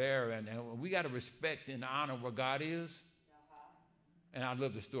 God was there, and we got to respect and honor where God is. And I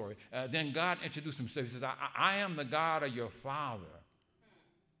love the story. Then God introduced himself. He says, I am the God of your father,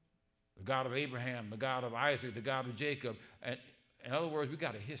 the God of Abraham, the God of Isaac, the God of Jacob. And in other words, we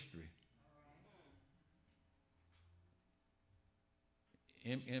got a history.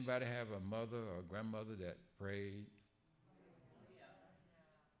 Anybody have a mother or a grandmother that prayed?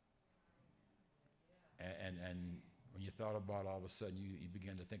 And when you thought about all of a sudden, you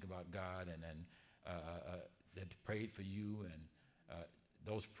began to think about God and that prayed for you, and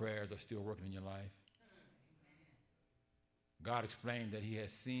those prayers are still working in your life. God explained that he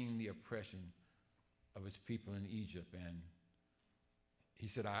has seen the oppression of his people in Egypt, and he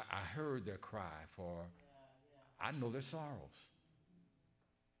said, I heard their cry, for I know their sorrows.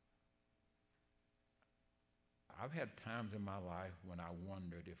 I've had times in my life when I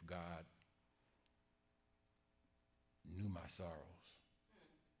wondered if God knew my sorrows.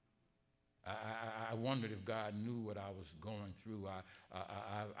 I wondered if God knew what I was going through.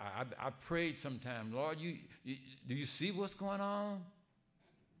 I prayed sometime, Lord, do you see what's going on?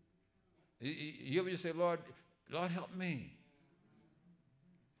 You ever just say, Lord, help me.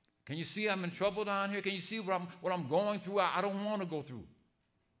 Can you see I'm in trouble down here? Can you see what I'm going through? I don't want to go through.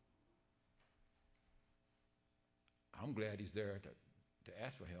 I'm glad he's there to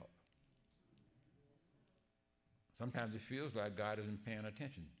ask for help. Sometimes it feels like God isn't paying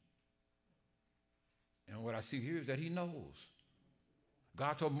attention. And what I see here is that he knows.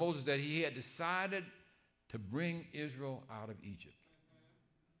 God told Moses that he had decided to bring Israel out of Egypt.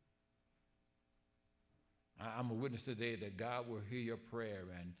 I'm a witness today that God will hear your prayer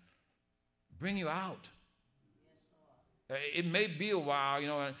and bring you out. It may be a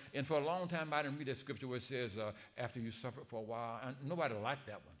while, and for a long time I didn't read that scripture where it says, after you suffered for a while. And nobody liked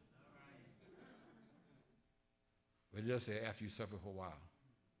that one. But it does say after you suffer for a while.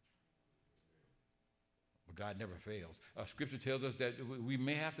 But God never fails. Scripture tells us that we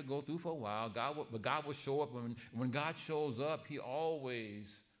may have to go through for a while, but God will show up. When God shows up, he always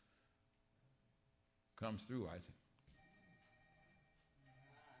comes through, Isaac.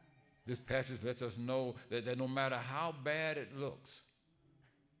 This passage lets us know that no matter how bad it looks,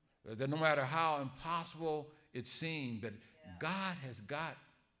 that no matter how impossible it seems, that God has got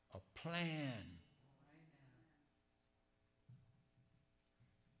a plan.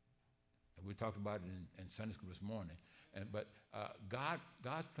 And we talked about it in Sunday school this morning. But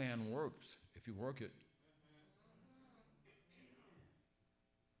God's plan works if you work it.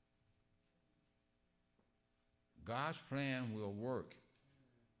 God's plan will work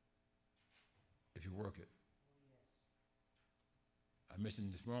if you work it. I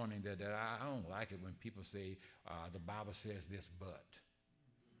mentioned this morning that I don't like it when people say the Bible says this, but.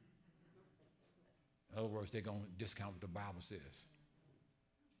 In other words, they're going to discount what the Bible says.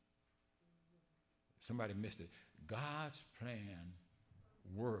 Somebody missed it. God's plan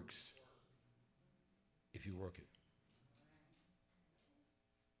works if you work it.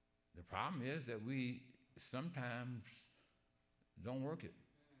 The problem is that we sometimes don't work it.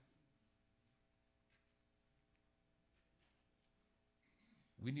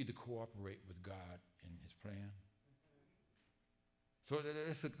 We need to cooperate with God in his plan. So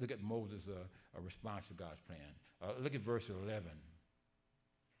let's look at Moses' response to God's plan. Look at verse 11.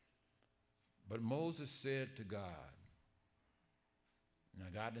 But Moses said to God, now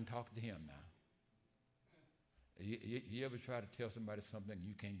God didn't talk to him now. You ever try to tell somebody something and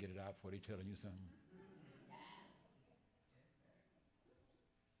you can't get it out before they're telling you something?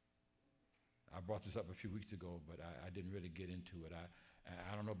 I brought this up a few weeks ago, but I didn't really get into it.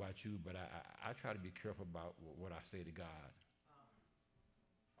 I don't know about you, but I try to be careful about what I say to God.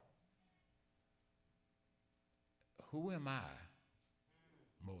 Who am I,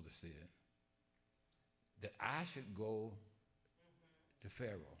 Moses said, that I should go to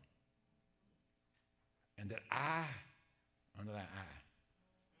Pharaoh and that I, underline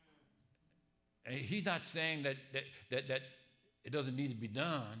I. And he's not saying that it doesn't need to be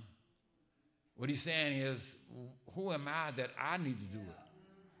done. What he's saying is, who am I that I need to do it?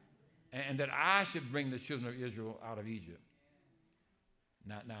 And that I should bring the children of Israel out of Egypt.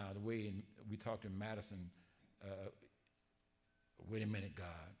 Now the way we talked in Madison, wait a minute, God.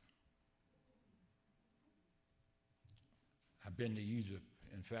 I've been to Egypt.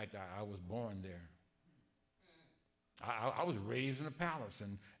 In fact, I was born there. I was raised in a palace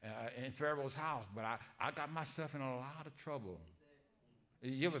and in Pharaoh's house, but I got myself in a lot of trouble.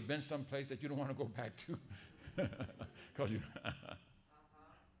 You ever been someplace that you don't want to go back to? Because you...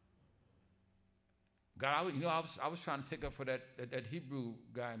 God, I was trying to take up for that Hebrew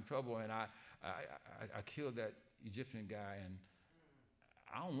guy in trouble, and I killed that Egyptian guy, and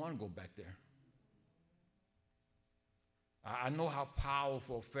I don't want to go back there. I know how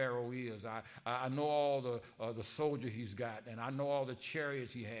powerful Pharaoh is. I know all the soldiers he's got, and I know all the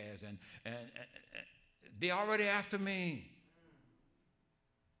chariots he has, and they're already after me.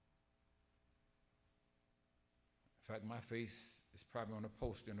 In fact, my face is probably on a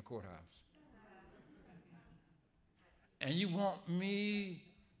poster in the courthouse. And you want me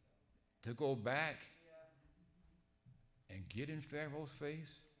to go back and get in Pharaoh's face?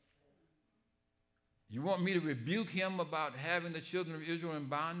 You want me to rebuke him about having the children of Israel in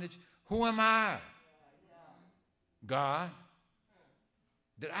bondage? Who am I, God,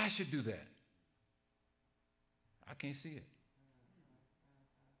 that I should do that? I can't see it.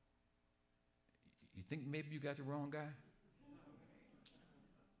 You think maybe you got the wrong guy?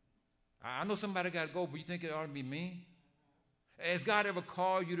 I know somebody got to go, but you think it ought to be me? Has God ever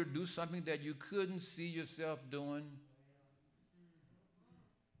called you to do something that you couldn't see yourself doing?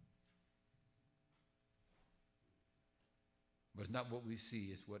 But it's not what we see,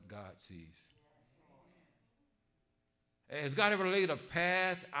 it's what God sees. Has God ever laid a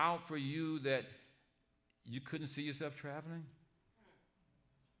path out for you that you couldn't see yourself traveling?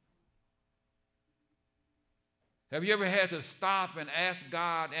 Have you ever had to stop and ask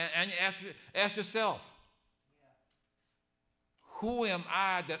God and ask yourself, who am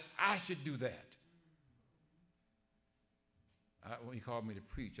I that I should do that? When he called me to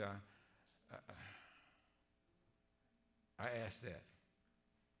preach, I asked that.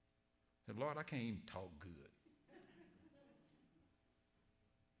 I said, Lord, I can't even talk good.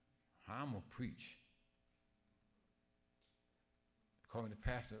 How I'm going to preach? Called me the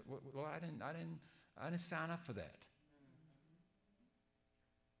pastor. Lord, I didn't sign up for that.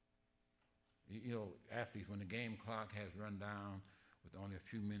 You know, athletes, when the game clock has run down with only a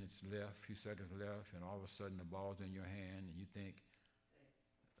few minutes left, a few seconds left, and all of a sudden the ball's in your hand, and you think,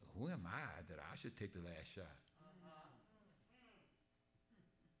 who am I that I should take the last shot?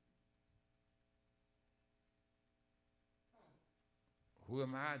 Who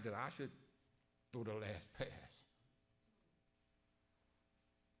am I that I should throw the last pass?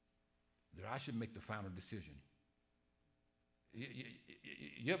 That I should make the final decision?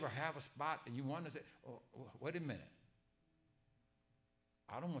 You ever have a spot and you want to say, oh, wait a minute.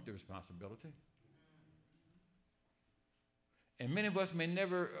 I don't want the responsibility. And many of us may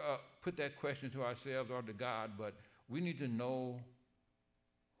never put that question to ourselves or to God, but we need to know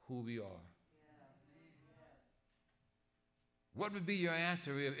who we are. What would be your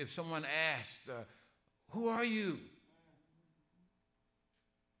answer if someone asked, who are you?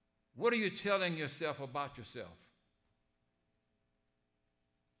 What are you telling yourself about yourself?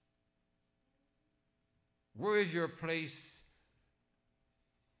 Where is your place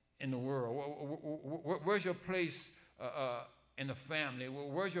in the world? Where's your place in the family?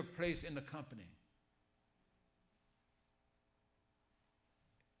 Where's your place in the company?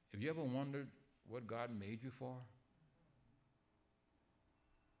 Have you ever wondered what God made you for?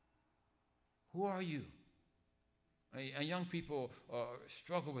 Who are you? And young people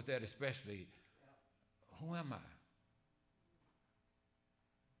struggle with that especially. Who am I?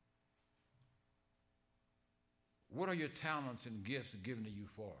 What are your talents and gifts given to you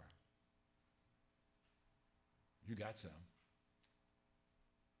for? You got some.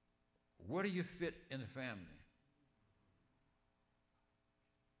 Where do you fit in the family?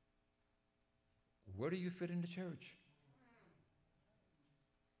 Where do you fit in the church?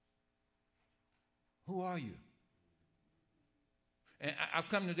 Who are you? And I've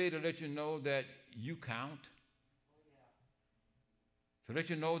come today to let you know that you count. To let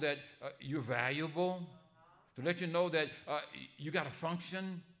you know that you're valuable. To let you know that you got to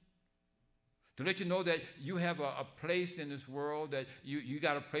function. To let you know that you have a place in this world, that you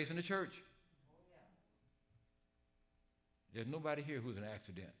got a place in the church. There's nobody here who's an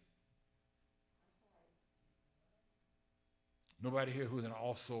accident. Nobody here who's an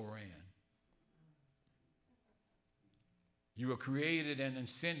also-ran. You were created and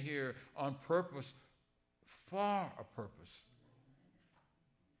sent here on purpose, for a purpose.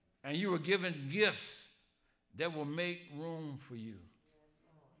 And you were given gifts that will make room for you.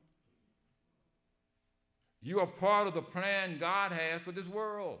 You are part of the plan God has for this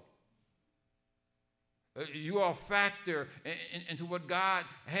world. You are a factor into what God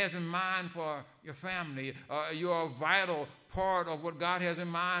has in mind for your family. You are a vital part of what God has in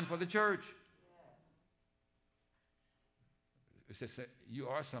mind for the church. It says you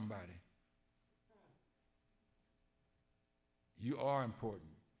are somebody. You are important.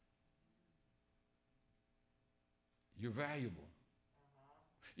 You're valuable.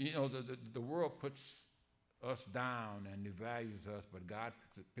 You know, the world puts us down and devalues us, but God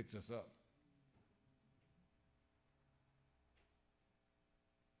picks us up.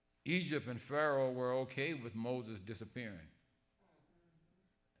 Egypt and Pharaoh were okay with Moses disappearing.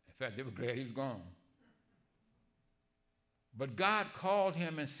 In fact, they were glad he was gone. But God called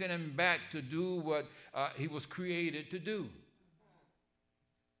him and sent him back to do what he was created to do.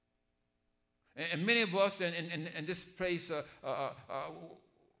 And many of us in this place,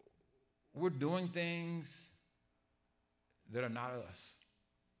 we're doing things that are not us.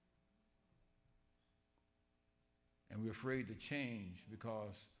 And we're afraid to change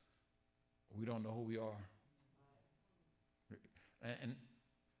because we don't know who we are. And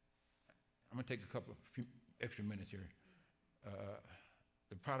I'm going to take a few extra minutes here.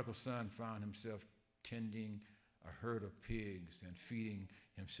 The prodigal son found himself tending a herd of pigs and feeding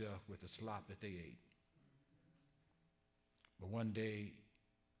himself with the slop that they ate. But one day,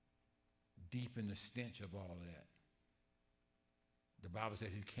 deep in the stench of all of that, the Bible said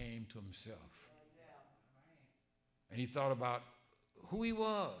he came to himself. And he thought about who he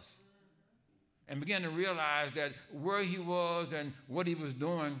was and began to realize that where he was and what he was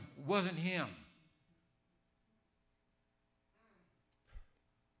doing wasn't him.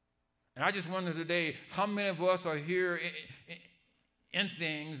 And I just wonder today, how many of us are here in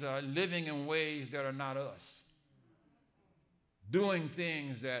things, living in ways that are not us, doing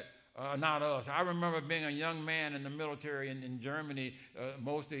things that are not us. I remember being a young man in the military in Germany,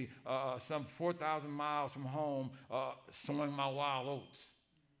 mostly some 4,000 miles from home, sowing my wild oats.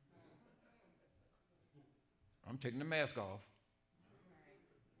 I'm taking the mask off.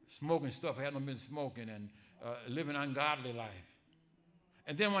 Smoking stuff I hadn't been smoking and living an ungodly life.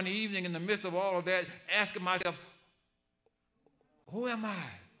 And then one evening, in the midst of all of that, asking myself, who am I?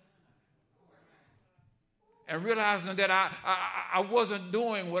 And realizing that I wasn't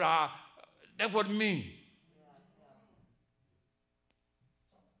doing that wasn't me.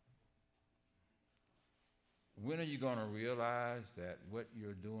 when are you going to realize that what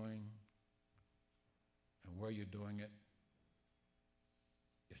you're doing and where you're doing it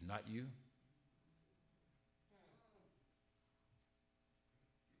is not you?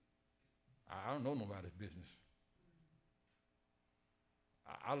 I don't know nobody's business.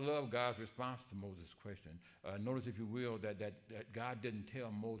 I love God's response to Moses' question. Notice, if you will, that God didn't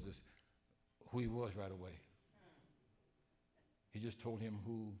tell Moses who he was right away. He just told him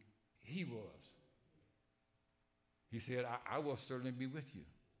who he was. He said, I will certainly be with you.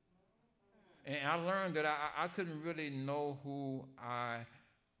 And I learned that I couldn't really know who I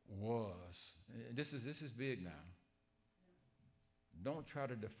was. This is big now. Don't try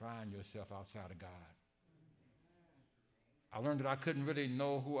to define yourself outside of God. I learned that I couldn't really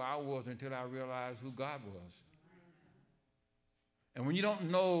know who I was until I realized who God was. And when you don't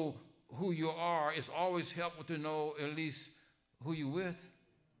know who you are, it's always helpful to know at least who you're with.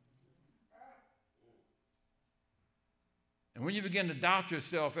 And when you begin to doubt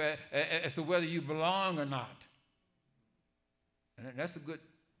yourself as to whether you belong or not, and that's a good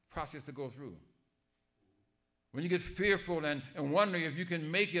process to go through. When you get fearful and wondering if you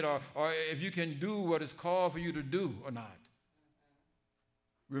can make it or if you can do what is called for you to do or not.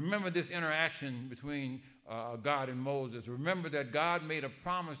 Remember this interaction between God and Moses. Remember that God made a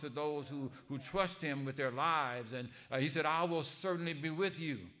promise to those who trust him with their lives. And he said, I will certainly be with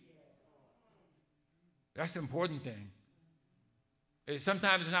you. That's the important thing.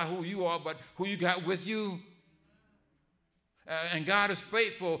 Sometimes it's not who you are, but who you got with you. And God is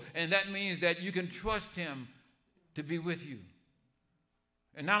faithful, and that means that you can trust him to be with you.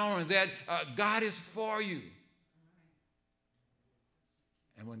 And not only that, God is for you.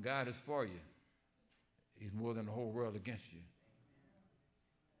 And when God is for you, he's more than the whole world against you.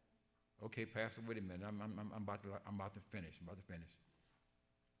 Okay, Pastor, wait a minute. I'm about to finish.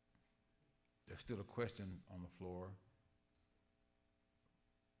 There's still a question on the floor.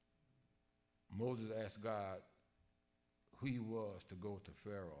 Moses asked God who he was to go to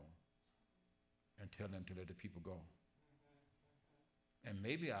Pharaoh and tell him to let the people go. And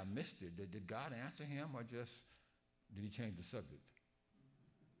maybe I missed it. Did God answer him, or just did he change the subject?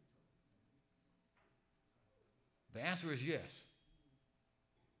 The answer is yes.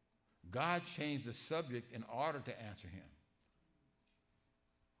 God changed the subject in order to answer him.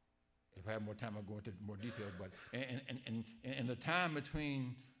 If I have more time, I'll go into more details. But in the time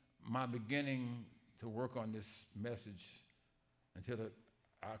between my beginning to work on this message until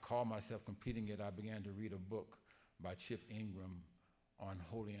I called myself completing it, I began to read a book by Chip Ingram on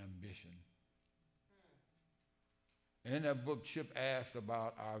holy ambition. And in that book, Chip asked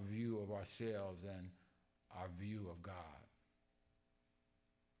about our view of ourselves and our view of God.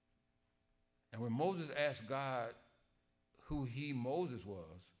 And when Moses asked God who Moses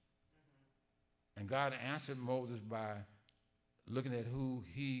was, and God answered Moses by looking at who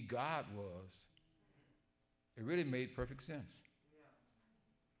God was, it really made perfect sense.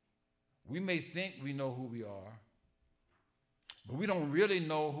 We may think we know who we are, but we don't really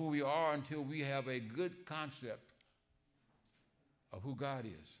know who we are until we have a good concept of who God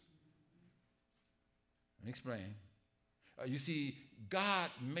is. Let me explain. You see, God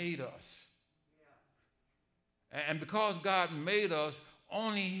made us. And because God made us,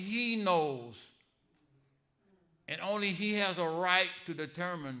 only he knows, and only he has a right to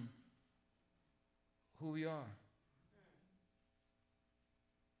determine who we are.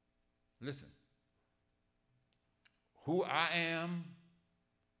 Listen, who I am,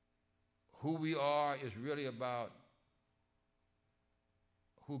 who we are, is really about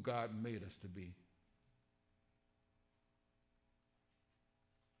who God made us to be.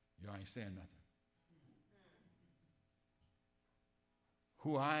 Y'all ain't saying nothing.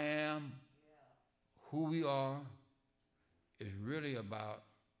 Who I am, who we are, is really about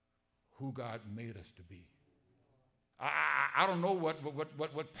who God made us to be. I don't know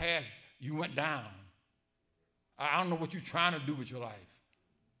what path you went down. I don't know what you're trying to do with your life.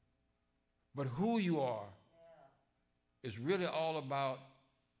 But who you are is really all about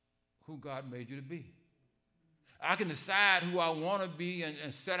who God made you to be. I can decide who I want to be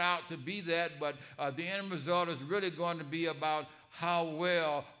and set out to be that, but the end result is really going to be about how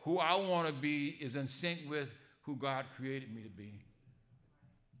well who I want to be is in sync with who God created me to be.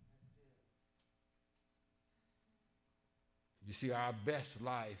 You see, our best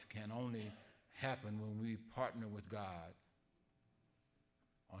life can only happen when we partner with God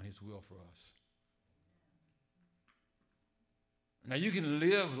on his will for us. Now, you can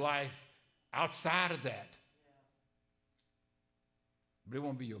live life outside of that, but it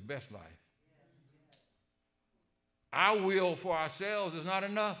won't be your best life. Our will for ourselves is not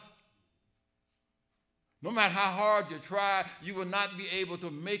enough. No matter how hard you try, you will not be able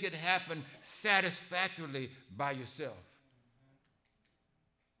to make it happen satisfactorily by yourself.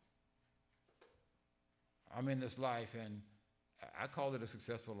 I'm in this life, and I call it a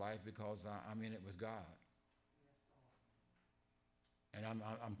successful life because I'm in it with God. And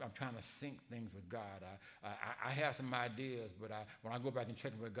I'm trying to sync things with God. I have some ideas, but when I go back and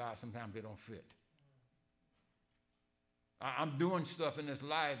check them with God, sometimes they don't fit. I'm doing stuff in this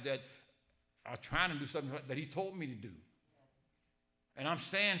life that I'm trying to do something that he told me to do. And I'm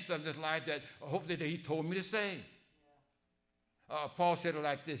saying stuff in this life that hopefully that he told me to say. Paul said it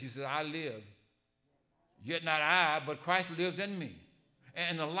like this. He said, I live, yet not I, but Christ lives in me.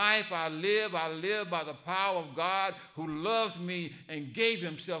 And the life I live by the power of God who loves me and gave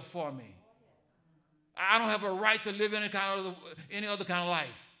himself for me. I don't have a right to live any other kind of life.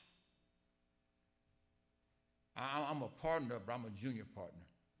 I'm a partner, but I'm a junior partner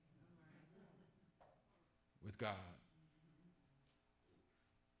with God.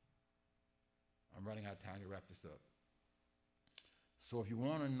 I'm running out of time to wrap this up. So if you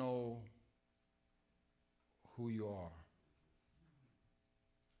want to know who you are,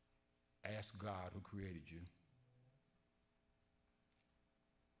 ask God who created you.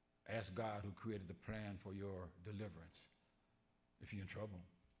 Ask God who created the plan for your deliverance if you're in trouble.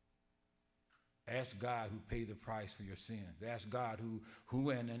 Ask God who paid the price for your sins. Ask God who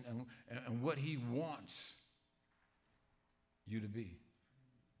and what he wants you to be.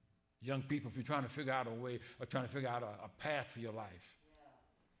 Young people, if you're trying to figure out a way or trying to figure out a path for your life,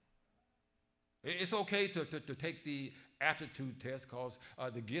 it's okay to take the aptitude test because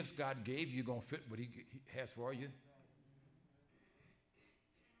the gifts God gave you are going to fit what he has for you.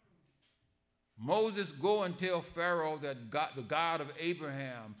 Moses, go and tell Pharaoh that God, the God of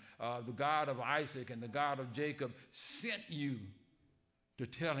Abraham, the God of Isaac, and the God of Jacob sent you to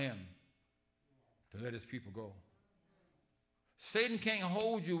tell him to let his people go. Satan can't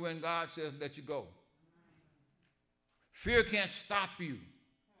hold you when God says let you go. Fear can't stop you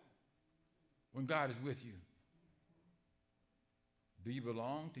when God is with you. Do you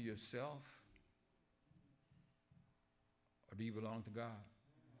belong to yourself? Or do you belong to God?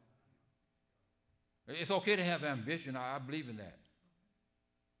 It's okay to have ambition. I believe in that.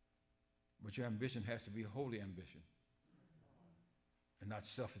 But your ambition has to be holy ambition and not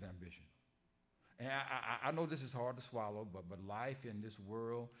selfish ambition. And I know this is hard to swallow, but life in this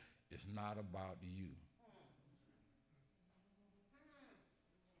world is not about you.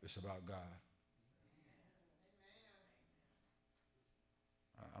 It's about God.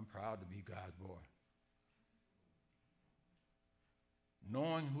 I'm proud to be God's boy.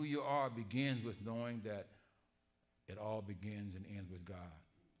 Knowing who you are begins with knowing that it all begins and ends with God.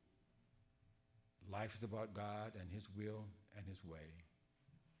 Life is about God and his will and his way.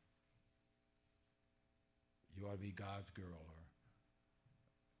 You ought to be God's girl or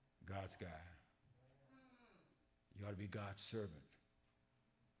God's guy. You ought to be God's servant.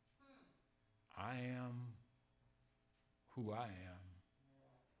 I am who I am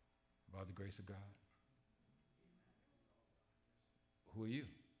by the grace of God. Who are you?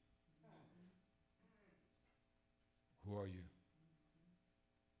 Who are you?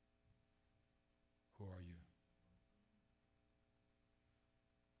 Who are you?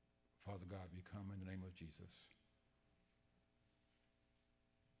 Father God, we come in the name of Jesus.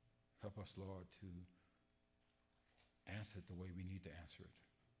 Help us, Lord, to answer it the way we need to answer it.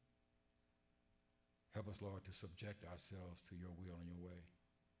 Help us, Lord, to subject ourselves to your will and your way.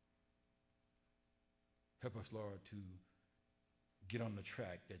 Help us, Lord, to get on the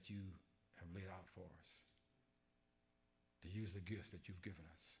track that you have laid out for us, to use the gifts that you've given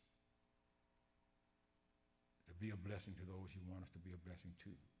us, to be a blessing to those you want us to be a blessing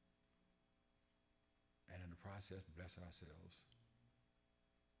to, and in the process, bless ourselves.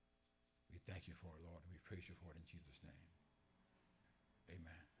 We thank you for it, Lord, and we praise you for it in Jesus' name.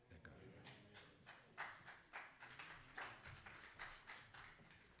 Amen. Thank God.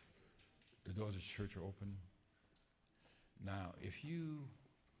 The doors of the church are open. Now, if you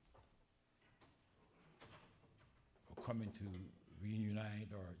are coming to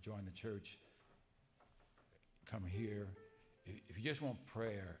reunite or join the church, come here. If you just want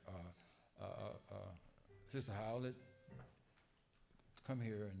prayer, Sister Howlett, come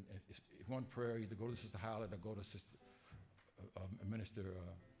here. And if you want prayer, either go to Sister Howlett or go to Sister Minister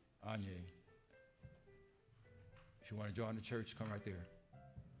Anye. If you want to join the church, come right there.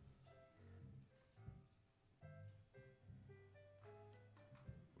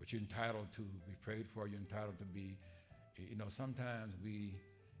 But you're entitled to be prayed for. You're entitled to be, sometimes we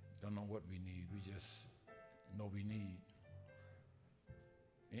don't know what we need. We just know we need.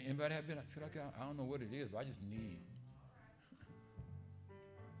 Anybody have been, I feel like I don't know what it is, but I just need.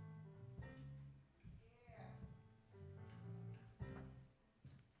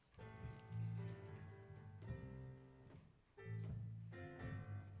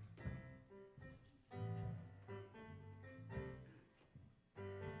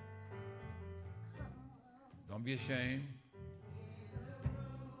 Don't be ashamed.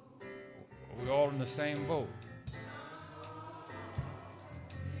 We're all in the same boat.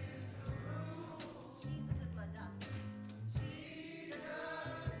 Jesus is my doctor.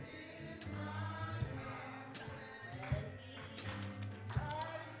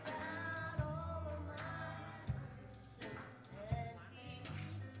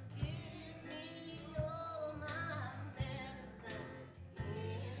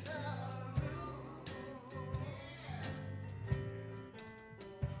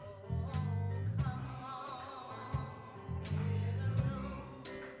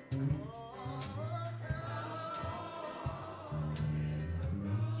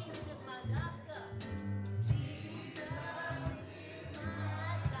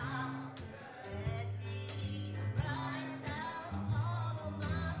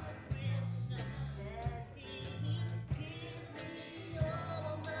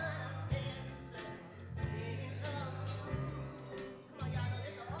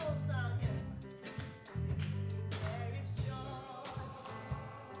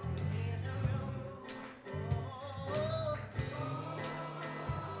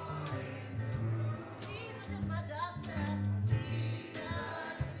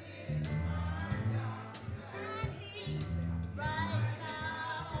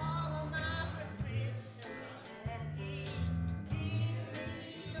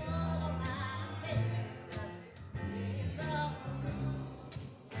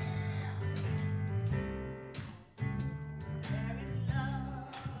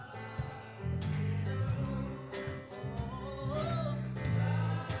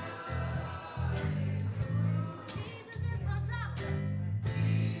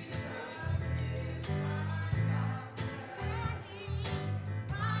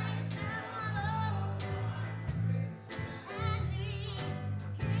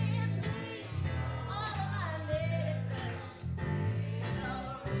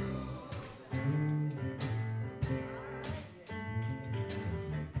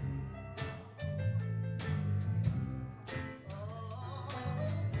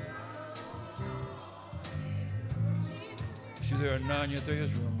 See, there are none yet there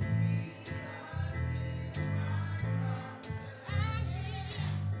is room.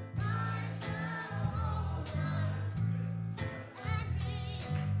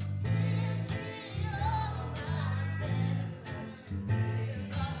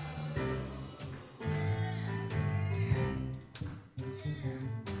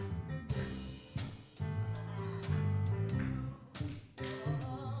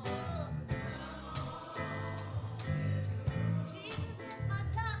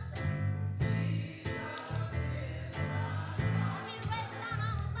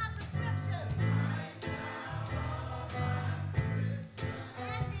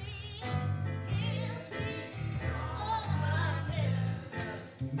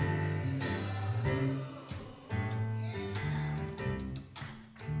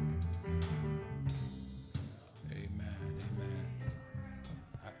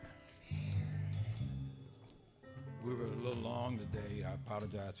 We were a little long today. I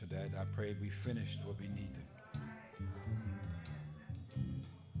apologize for that. I prayed we finished what we needed.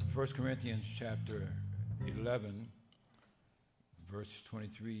 1 Corinthians chapter 11, verse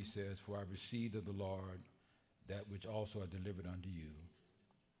 23 says, "For I received of the Lord that which also I delivered unto you,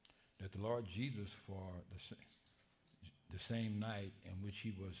 that the Lord Jesus, for the same night in which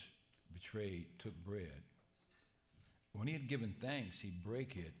he was betrayed, took bread. When he had given thanks, he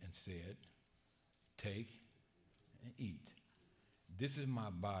brake it and said, 'Take and eat. This is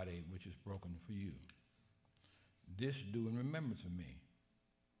my body which is broken for you. This do in remembrance of me.'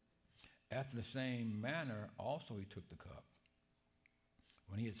 After the same manner also he took the cup,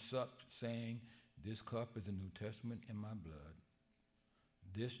 when he had supped, saying, 'This cup is the New Testament in my blood.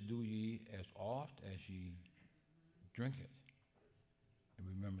 This do ye as oft as ye drink it in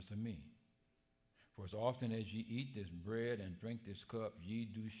remembrance of me. For as often as ye eat this bread and drink this cup, ye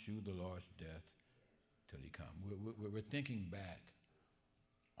do shew the Lord's death till he come." We're thinking back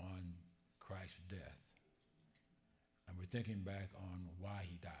on Christ's death. And we're thinking back on why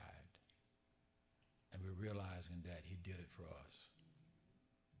he died. And we're realizing that he did it for us.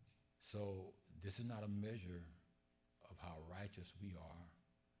 So this is not a measure of how righteous we are.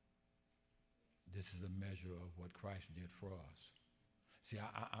 This is a measure of what Christ did for us. See,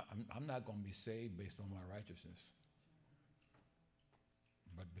 I'm not going to be saved based on my righteousness,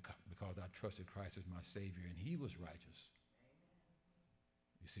 but because I trusted Christ as my Savior and he was righteous.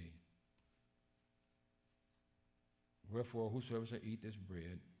 You see. Wherefore, whosoever shall eat this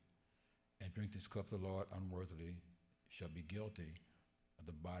bread and drink this cup of the Lord unworthily shall be guilty of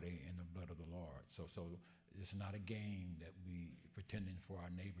the body and the blood of the Lord. So it's not a game that we pretending for our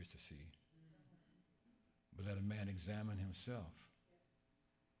neighbors to see. But let a man examine himself.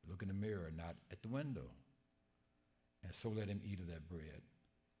 Look in the mirror, not at the window. And so let him eat of that bread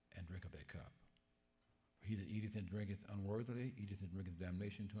and drink of that cup. He that eateth and drinketh unworthily, eateth and drinketh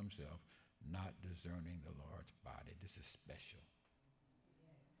damnation to himself, not discerning the Lord's body. This is special.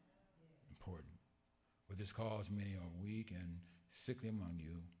 Important. For this cause many are weak and sickly among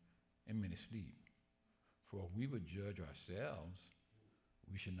you, and many sleep. For if we would judge ourselves,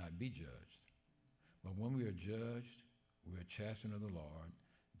 we should not be judged. But when we are judged, we are chastened of the Lord,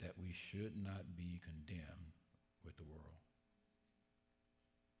 that we should not be condemned with the world.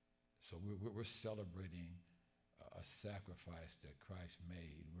 So we're celebrating a sacrifice that Christ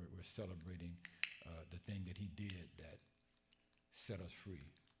made. We're celebrating the thing that he did that set us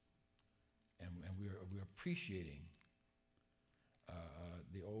free. And we're appreciating.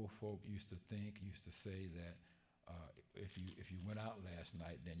 The old folk used to say that if you went out last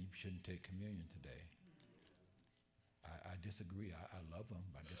night, then you shouldn't take communion today. I disagree. I love them,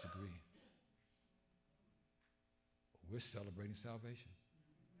 but I disagree. We're celebrating salvation.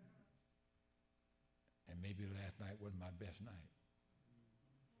 And maybe last night wasn't my best night.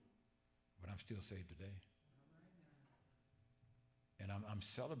 But I'm still saved today. And I'm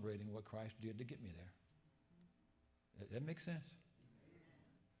celebrating what Christ did to get me there. That makes sense?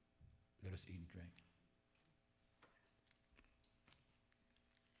 Let us eat and drink.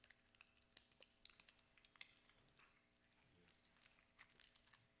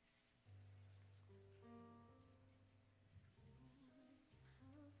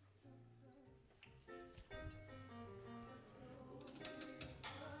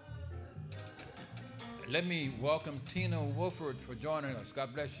 Let me welcome Tina Wolford for joining us.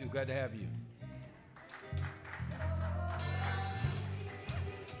 God bless you. Glad to have you.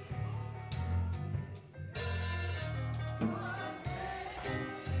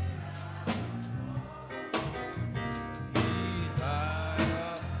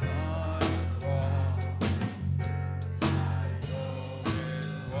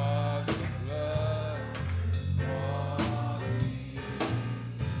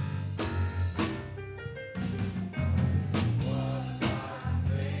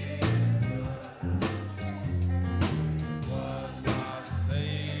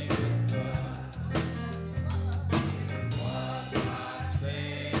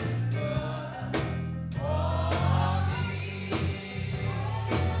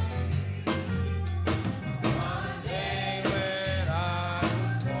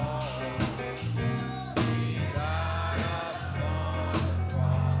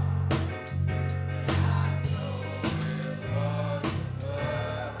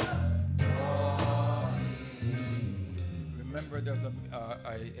 There's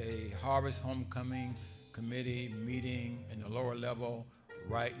a Harvest Homecoming Committee meeting in the lower level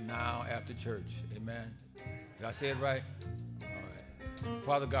right now after church. Amen. Did I say it right? All right.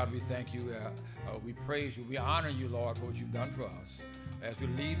 Father God, we thank you. We praise you. We honor you, Lord, for what you've done for us. As we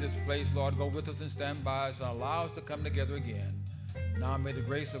leave this place, Lord, go with us and stand by us and allow us to come together again. Now may the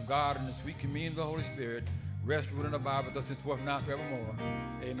grace of God and the sweet communion of the Holy Spirit rest, rule, and abide with us henceforth now and forevermore.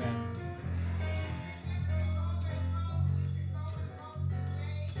 Amen.